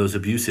some of those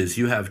abuses.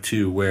 You have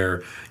too,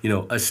 where,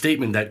 a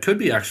statement that could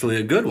be actually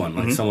a good one,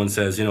 like someone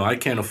says, I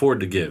can't afford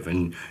to give.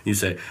 And you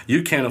say,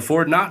 you can't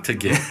afford not to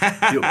give.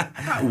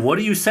 What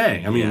are you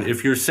saying? I mean,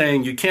 if you're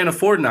saying you can't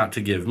afford not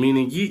to give,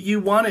 meaning you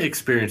want to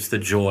experience the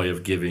joy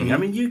of giving. I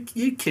mean,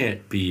 you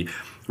can't be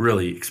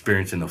really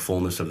experiencing the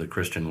fullness of the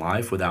Christian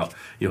life without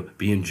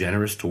being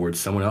generous towards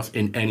someone else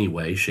in any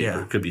way, shape,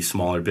 or it could be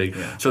small or big.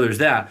 So there's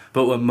that.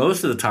 But what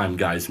most of the time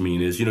guys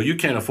mean is, you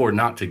can't afford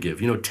not to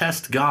give.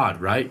 Test God,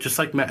 right? Just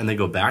like, and they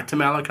go back to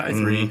Malachi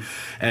 3,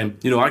 and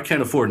I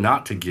can't afford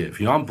not to give.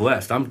 I'm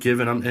blessed. I'm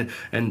giving.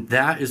 And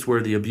that is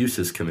where the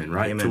abuses come in,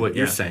 right? Amen. To what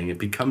you're saying, it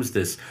becomes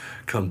this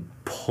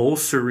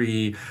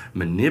compulsory,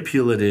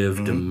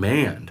 manipulative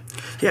demand.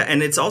 Yeah,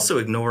 and it's also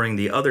ignoring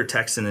the other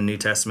texts in the New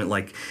Testament,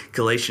 like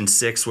Galatians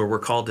 6, where we're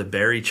called to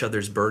bear each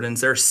other's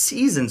burdens. There are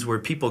seasons where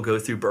people go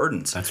through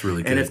burdens. That's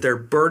really good. And if they're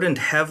burdened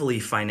heavily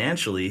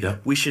financially,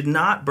 we should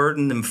not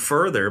burden them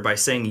further by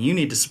saying, you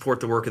need to support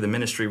the work of the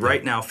ministry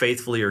right now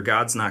faithfully, or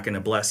God's not going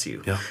to bless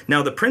you.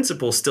 Now, the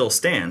principle still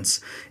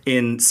stands.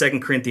 In 2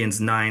 Corinthians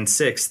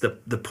 9:6,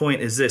 the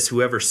point is this: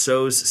 whoever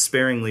sows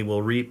sparingly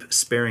will reap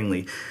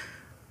sparingly,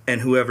 and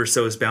whoever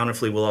sows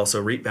bountifully will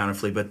also reap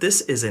bountifully. But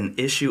this is an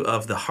issue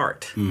of the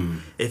heart.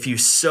 If you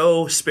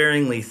sow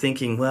sparingly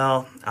thinking,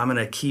 well, I'm going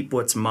to keep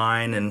what's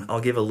mine and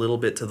I'll give a little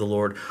bit to the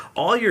Lord,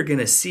 all you're going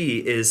to see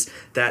is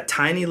that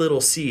tiny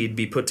little seed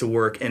be put to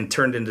work and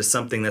turned into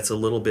something that's a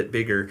little bit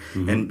bigger.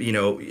 And,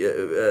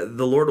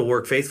 the Lord will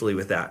work faithfully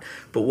with that.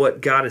 But what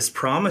God is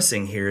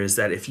promising here is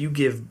that if you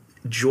give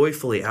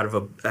joyfully out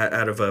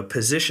of a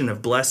position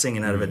of blessing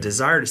and out of a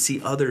desire to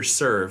see others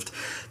served,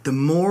 the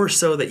more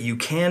so that you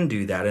can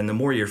do that, and the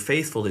more you're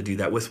faithful to do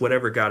that with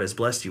whatever God has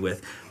blessed you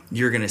with,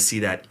 you're going to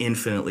see that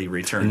infinitely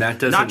return. And that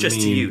doesn't not just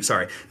mean, to you,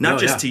 sorry, not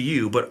just to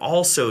you, but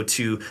also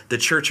to the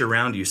church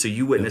around you. So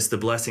you witness the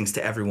blessings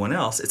to everyone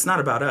else. It's not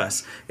about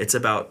us. It's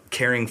about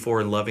caring for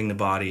and loving the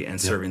body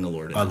and serving the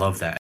Lord. I love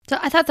that. So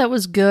I thought that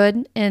was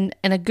good and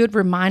a good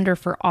reminder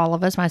for all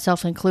of us,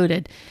 myself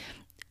included,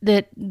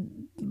 that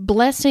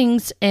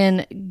blessings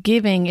and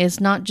giving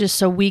is not just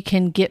so we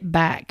can get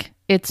back.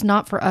 It's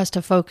not for us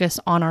to focus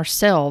on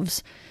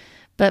ourselves,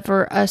 but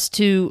for us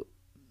to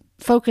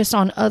focus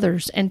on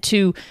others and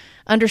to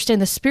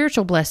understand the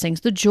spiritual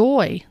blessings, the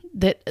joy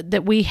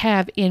that we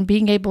have in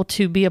being able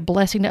to be a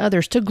blessing to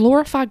others, to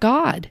glorify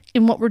God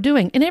in what we're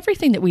doing, in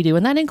everything that we do,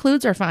 and that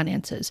includes our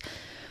finances.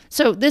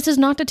 So this is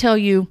not to tell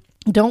you,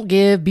 don't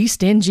give, be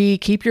stingy,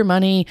 keep your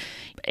money,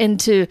 and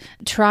to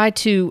try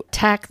to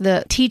attack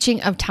the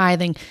teaching of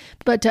tithing,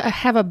 but to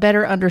have a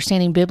better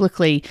understanding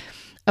biblically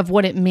of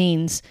what it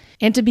means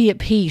and to be at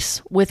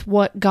peace with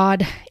what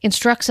God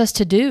instructs us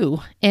to do,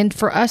 and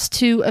for us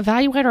to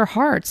evaluate our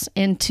hearts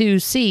and to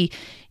see,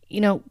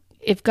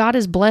 if God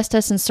has blessed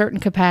us in certain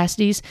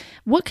capacities,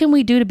 what can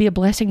we do to be a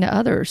blessing to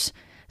others?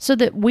 So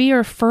that we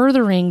are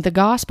furthering the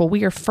gospel,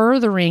 we are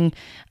furthering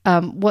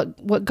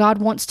what God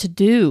wants to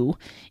do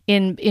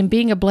in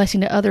being a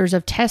blessing to others,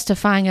 of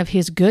testifying of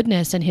His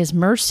goodness and His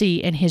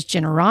mercy and His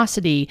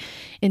generosity,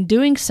 in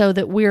doing so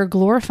that we are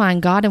glorifying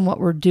God in what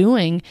we're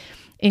doing,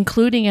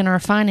 including in our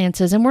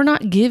finances. And we're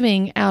not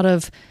giving out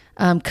of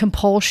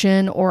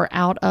compulsion or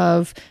out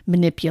of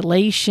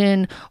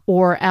manipulation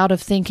or out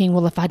of thinking,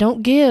 well, if I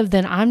don't give,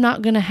 then I'm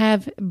not going to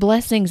have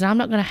blessings, I'm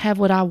not going to have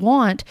what I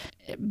want.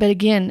 But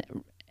again,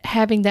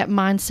 having that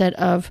mindset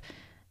of,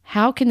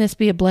 how can this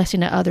be a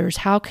blessing to others?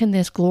 How can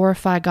this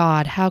glorify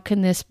God? How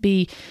can this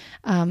be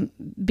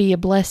a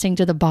blessing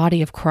to the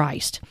body of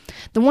Christ?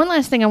 The one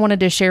last thing I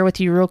wanted to share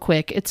with you real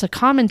quick, it's a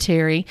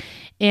commentary,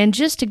 and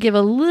just to give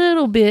a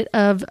little bit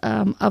of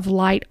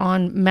light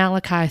on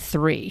Malachi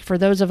 3, for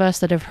those of us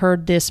that have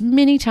heard this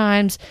many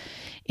times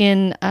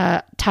in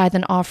tithe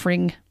and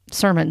offering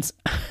sermons,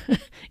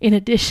 in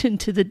addition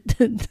to the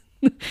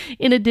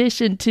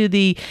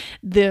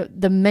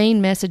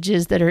main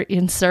messages that are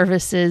in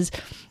services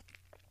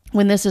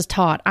when this is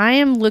taught. I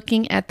am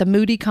looking at the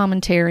Moody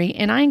commentary,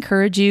 and I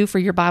encourage you, for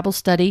your Bible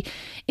study,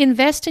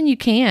 invest in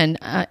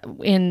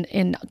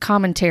in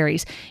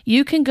commentaries.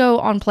 You can go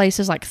on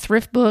places like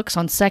Thrift Books,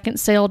 on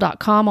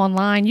secondsale.com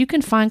online. You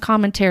can find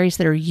commentaries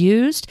that are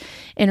used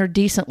and are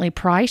decently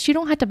priced. You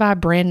don't have to buy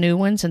brand new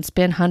ones and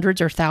spend hundreds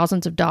or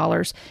thousands of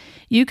dollars.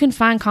 You can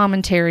find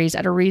commentaries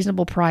at a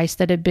reasonable price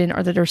that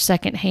are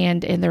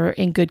secondhand and they're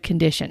in good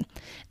condition.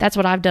 That's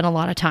what I've done a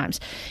lot of times.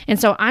 And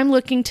so I'm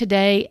looking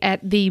today at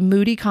the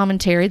Moody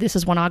commentary. This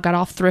is one I got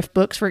off Thrift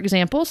Books, for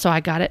example. So I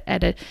got it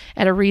at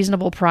a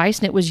reasonable price,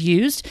 and it was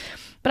used.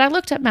 But I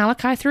looked at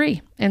Malachi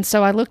 3, and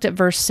so I looked at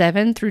verse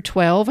 7 through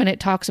 12, and it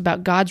talks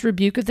about God's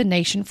rebuke of the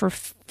nation for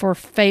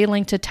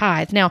failing to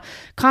tithe. Now,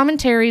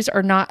 commentaries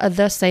are not a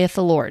thus saith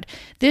the Lord.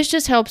 This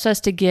just helps us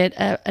to get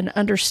an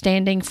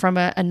understanding from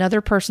another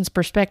person's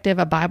perspective,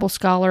 a Bible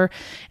scholar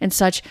and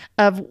such,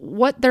 of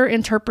what their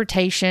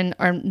interpretation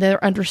or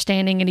their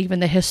understanding and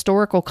even the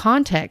historical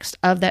context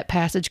of that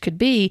passage could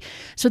be,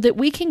 so that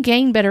we can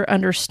gain better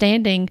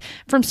understanding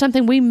from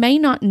something we may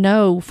not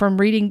know from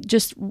reading,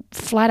 just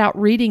flat out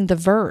reading the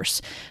verse.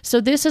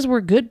 So this is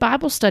where good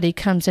Bible study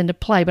comes into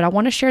play, but I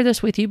want to share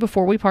this with you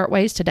before we part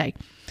ways today.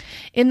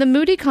 In the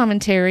Moody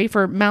commentary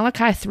for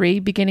Malachi 3,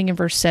 beginning in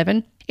verse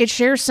 7, it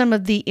shares some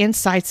of the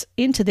insights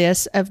into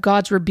this of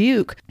God's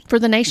rebuke for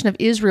the nation of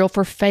Israel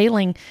for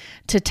failing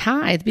to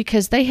tithe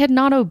because they had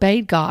not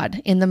obeyed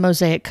God in the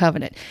Mosaic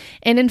covenant.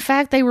 And in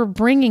fact, they were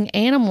bringing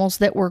animals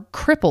that were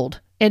crippled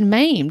and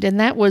maimed, and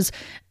that was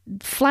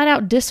flat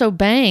out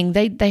disobeying.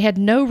 They had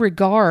no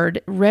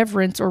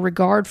reverence or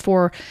regard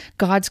for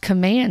God's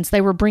commands.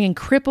 They were bringing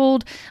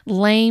crippled,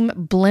 lame,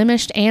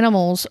 blemished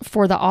animals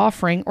for the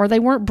offering, or they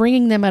weren't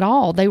bringing them at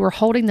all. They were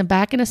holding them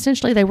back, and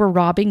essentially they were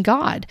robbing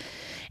God.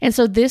 And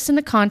so this in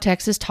the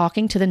context is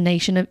talking to the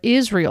nation of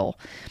Israel.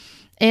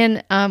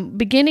 And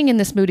beginning in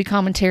this Moody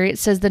commentary, it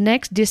says the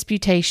next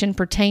disputation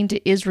pertained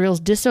to Israel's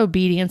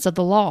disobedience of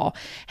the law,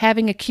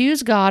 having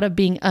accused God of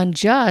being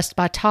unjust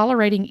by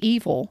tolerating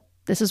evil.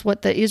 This is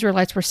what the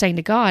Israelites were saying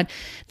to God.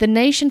 The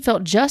nation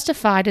felt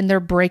justified in their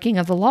breaking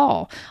of the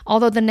law.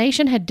 Although the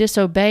nation had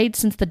disobeyed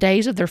since the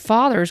days of their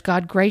fathers,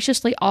 God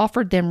graciously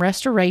offered them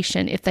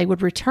restoration if they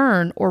would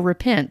return or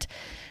repent.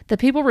 The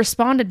people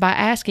responded by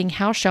asking,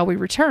 "How shall we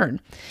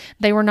return?"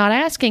 They were not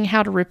asking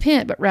how to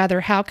repent, but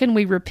rather, how can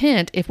we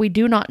repent if we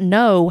do not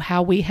know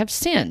how we have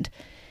sinned?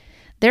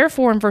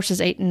 Therefore, in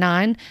verses 8 and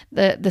 9,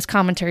 this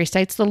commentary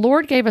states, the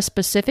Lord gave a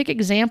specific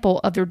example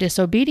of their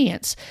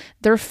disobedience,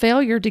 their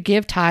failure to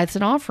give tithes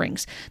and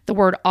offerings. The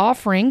word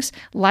offerings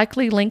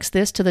likely links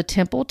this to the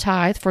temple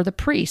tithe for the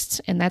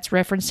priests, and that's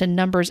referenced in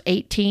Numbers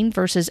 18,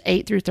 verses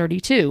 8 through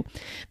 32.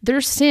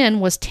 Their sin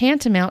was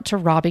tantamount to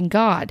robbing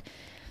God.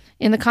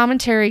 In the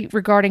commentary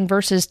regarding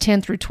verses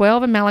 10 through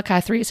 12 in Malachi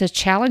 3, it says,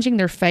 challenging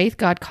their faith,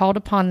 God called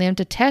upon them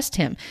to test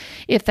him.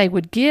 If they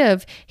would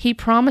give, he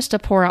promised to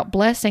pour out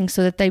blessings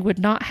so that they would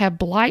not have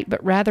blight,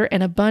 but rather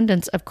an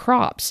abundance of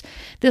crops.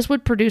 This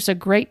would produce a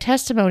great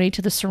testimony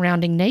to the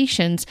surrounding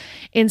nations.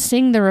 In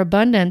seeing their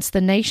abundance,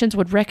 the nations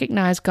would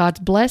recognize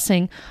God's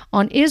blessing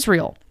on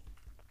Israel.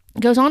 It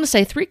goes on to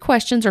say 3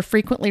 questions are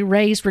frequently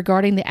raised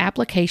regarding the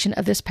application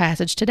of this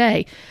passage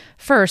today.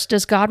 First,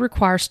 does God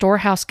require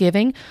storehouse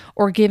giving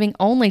or giving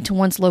only to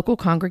one's local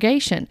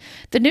congregation?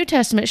 The New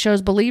Testament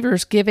shows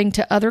believers giving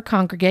to other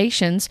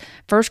congregations,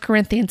 1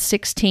 Corinthians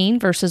 16,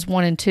 verses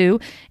 1 and 2,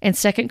 and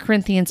 2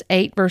 Corinthians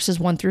 8, verses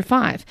 1 through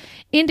 5,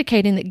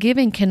 indicating that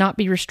giving cannot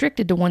be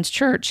restricted to one's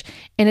church,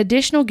 and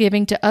additional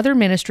giving to other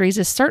ministries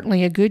is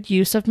certainly a good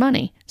use of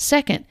money.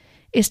 Second,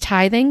 is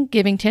tithing,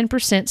 giving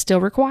 10%, still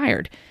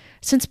required?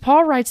 Since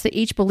Paul writes that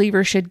each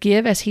believer should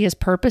give as he has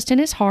purposed in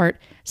his heart,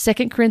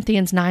 2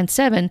 Corinthians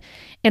 9:7,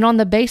 and on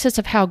the basis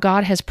of how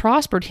God has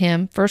prospered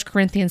him, 1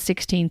 Corinthians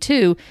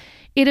 16:2,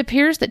 it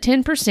appears that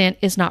 10%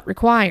 is not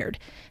required.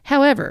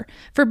 However,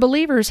 for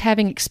believers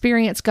having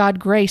experienced God's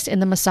grace in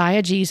the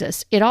Messiah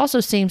Jesus, it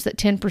also seems that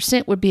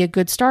 10% would be a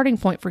good starting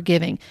point for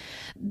giving,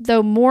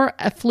 though more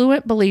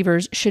affluent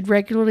believers should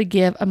regularly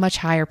give a much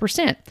higher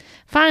percent.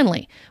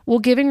 Finally, will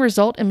giving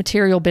result in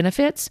material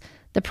benefits?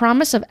 The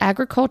promise of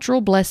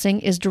agricultural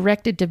blessing is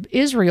directed to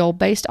Israel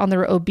based on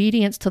their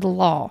obedience to the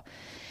law,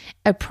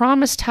 a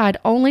promise tied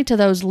only to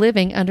those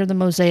living under the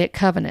Mosaic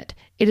covenant.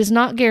 It is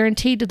not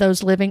guaranteed to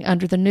those living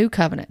under the new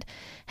covenant.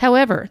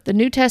 However, the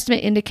New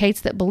Testament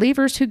indicates that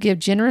believers who give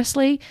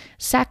generously,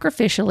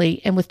 sacrificially,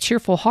 and with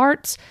cheerful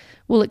hearts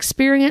will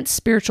experience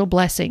spiritual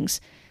blessings.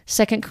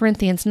 2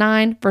 Corinthians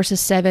 9, verses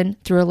 7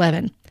 through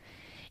 11.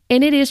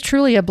 And it is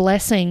truly a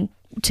blessing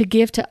to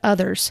give to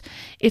others.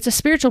 It's a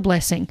spiritual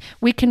blessing.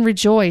 We can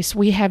rejoice.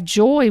 We have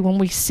joy when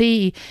we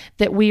see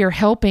that we are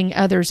helping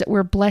others, that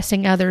we're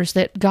blessing others,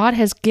 that God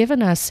has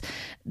given us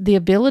the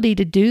ability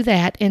to do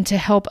that and to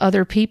help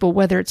other people,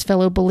 whether it's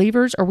fellow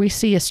believers or we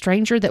see a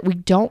stranger that we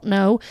don't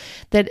know,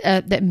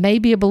 that may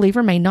be a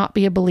believer, may not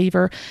be a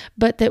believer,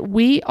 but that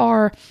we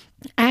are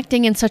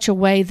acting in such a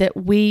way that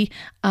we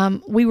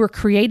were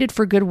created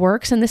for good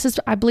works. And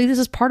I believe this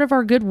is part of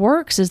our good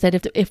works, is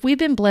that if we've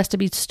been blessed to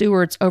be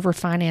stewards over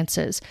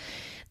finances,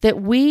 that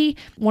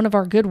one of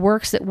our good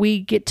works that we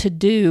get to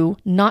do,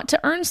 not to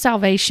earn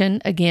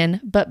salvation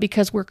again, but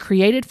because we're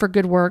created for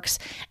good works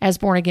as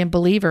born again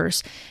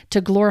believers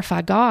to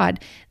glorify God,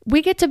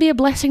 we get to be a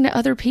blessing to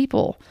other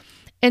people.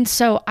 And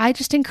so I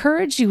just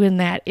encourage you in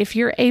that. If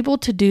you're able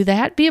to do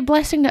that, be a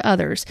blessing to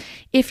others.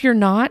 If you're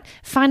not,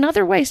 find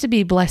other ways to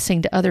be a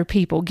blessing to other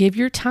people. Give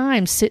your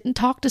time, sit and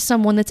talk to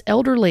someone that's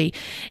elderly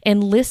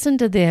and listen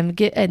to them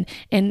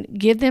and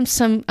give them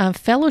some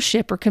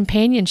fellowship or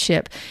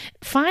companionship.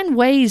 Find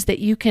ways that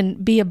you can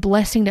be a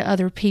blessing to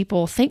other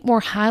people. Think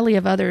more highly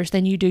of others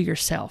than you do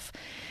yourself.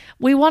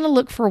 We want to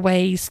look for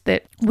ways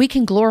that we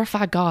can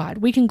glorify God,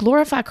 we can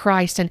glorify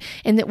Christ, and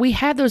that we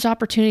have those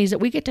opportunities that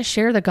we get to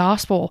share the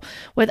gospel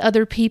with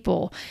other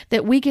people,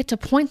 that we get to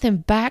point them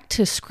back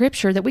to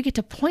Scripture, that we get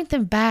to point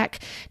them back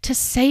to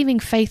saving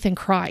faith in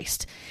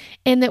Christ,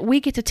 and that we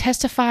get to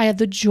testify of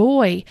the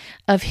joy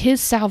of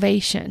His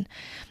salvation.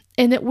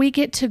 And that we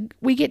get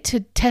to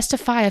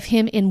testify of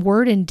Him in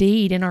word and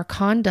deed, in our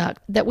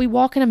conduct, that we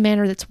walk in a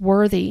manner that's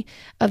worthy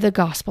of the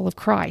gospel of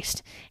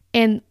Christ.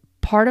 And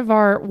part of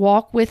our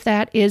walk with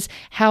that is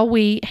how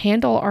we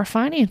handle our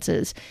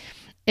finances.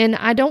 And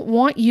I don't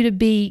want you to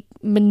be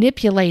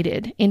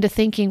manipulated into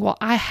thinking, well,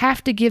 I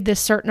have to give this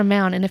certain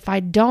amount, and if I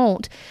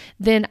don't,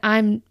 then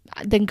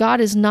God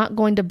is not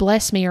going to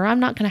bless me, or I'm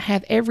not going to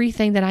have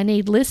everything that I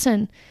need.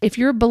 Listen, if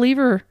you're a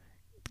believer,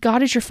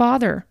 God is your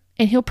Father,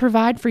 and He'll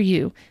provide for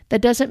you.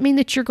 That doesn't mean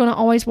that you're going to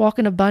always walk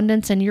in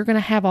abundance and you're going to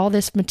have all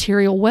this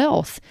material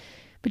wealth,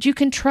 but you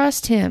can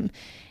trust Him.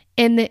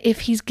 And that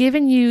if He's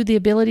given you the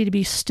ability to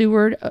be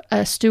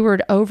a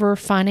steward over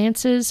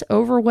finances,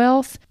 over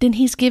wealth, then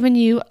He's given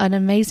you an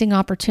amazing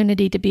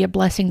opportunity to be a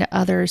blessing to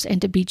others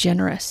and to be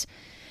generous.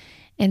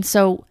 And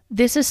so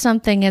this is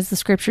something, as the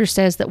Scripture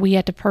says, that we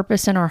have to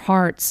purpose in our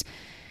hearts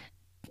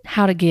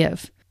how to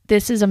give.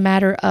 This is a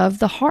matter of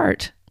the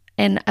heart,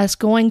 and us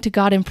going to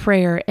God in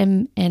prayer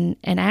and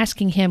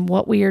asking Him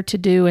what we are to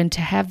do, and to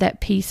have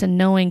that peace and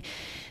knowing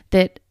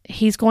that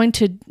He's going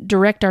to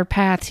direct our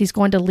paths. He's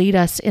going to lead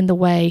us in the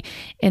way,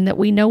 and that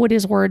we know what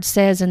His Word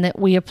says, and that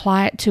we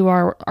apply it to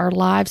our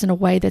lives in a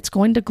way that's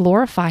going to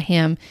glorify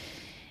Him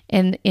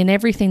in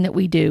everything that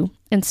we do.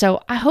 And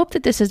so I hope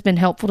that this has been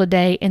helpful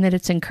today and that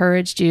it's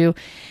encouraged you.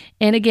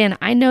 And again,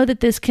 I know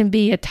that this can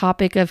be a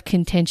topic of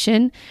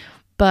contention,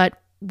 but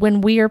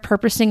when we are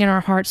purposing in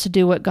our hearts to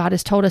do what God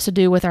has told us to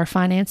do with our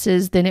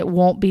finances, then it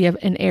won't be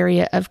an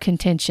area of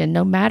contention,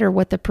 no matter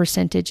what the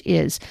percentage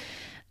is,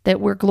 that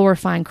we're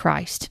glorifying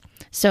Christ.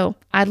 So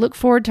I look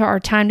forward to our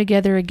time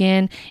together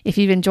again. If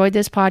you've enjoyed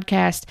this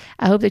podcast,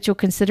 I hope that you'll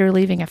consider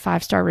leaving a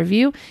 5-star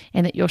review,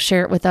 and that you'll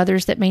share it with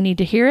others that may need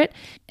to hear it.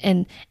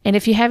 And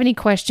if you have any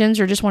questions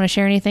or just want to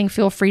share anything,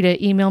 feel free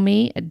to email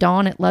me at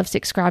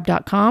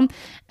dawn@lovesickscribe.com.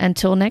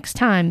 Until next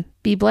time,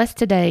 be blessed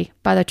today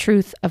by the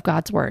truth of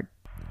God's Word.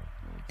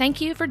 Thank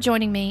you for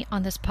joining me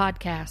on this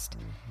podcast.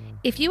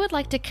 If you would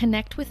like to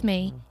connect with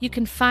me, you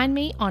can find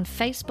me on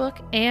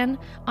Facebook and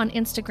on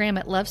Instagram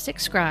at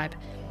lovesickscribe.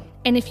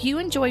 And if you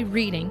enjoy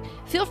reading,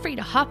 feel free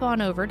to hop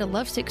on over to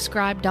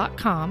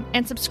lovesickscribe.com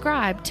and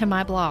subscribe to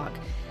my blog.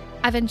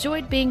 I've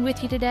enjoyed being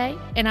with you today,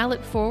 and I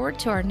look forward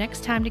to our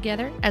next time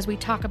together as we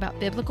talk about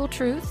biblical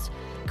truths,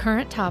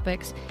 current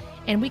topics,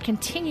 and we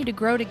continue to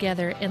grow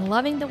together in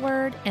loving the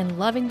Word and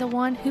loving the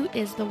one who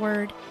is the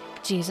Word,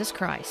 Jesus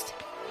Christ.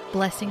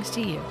 Blessings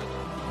to you.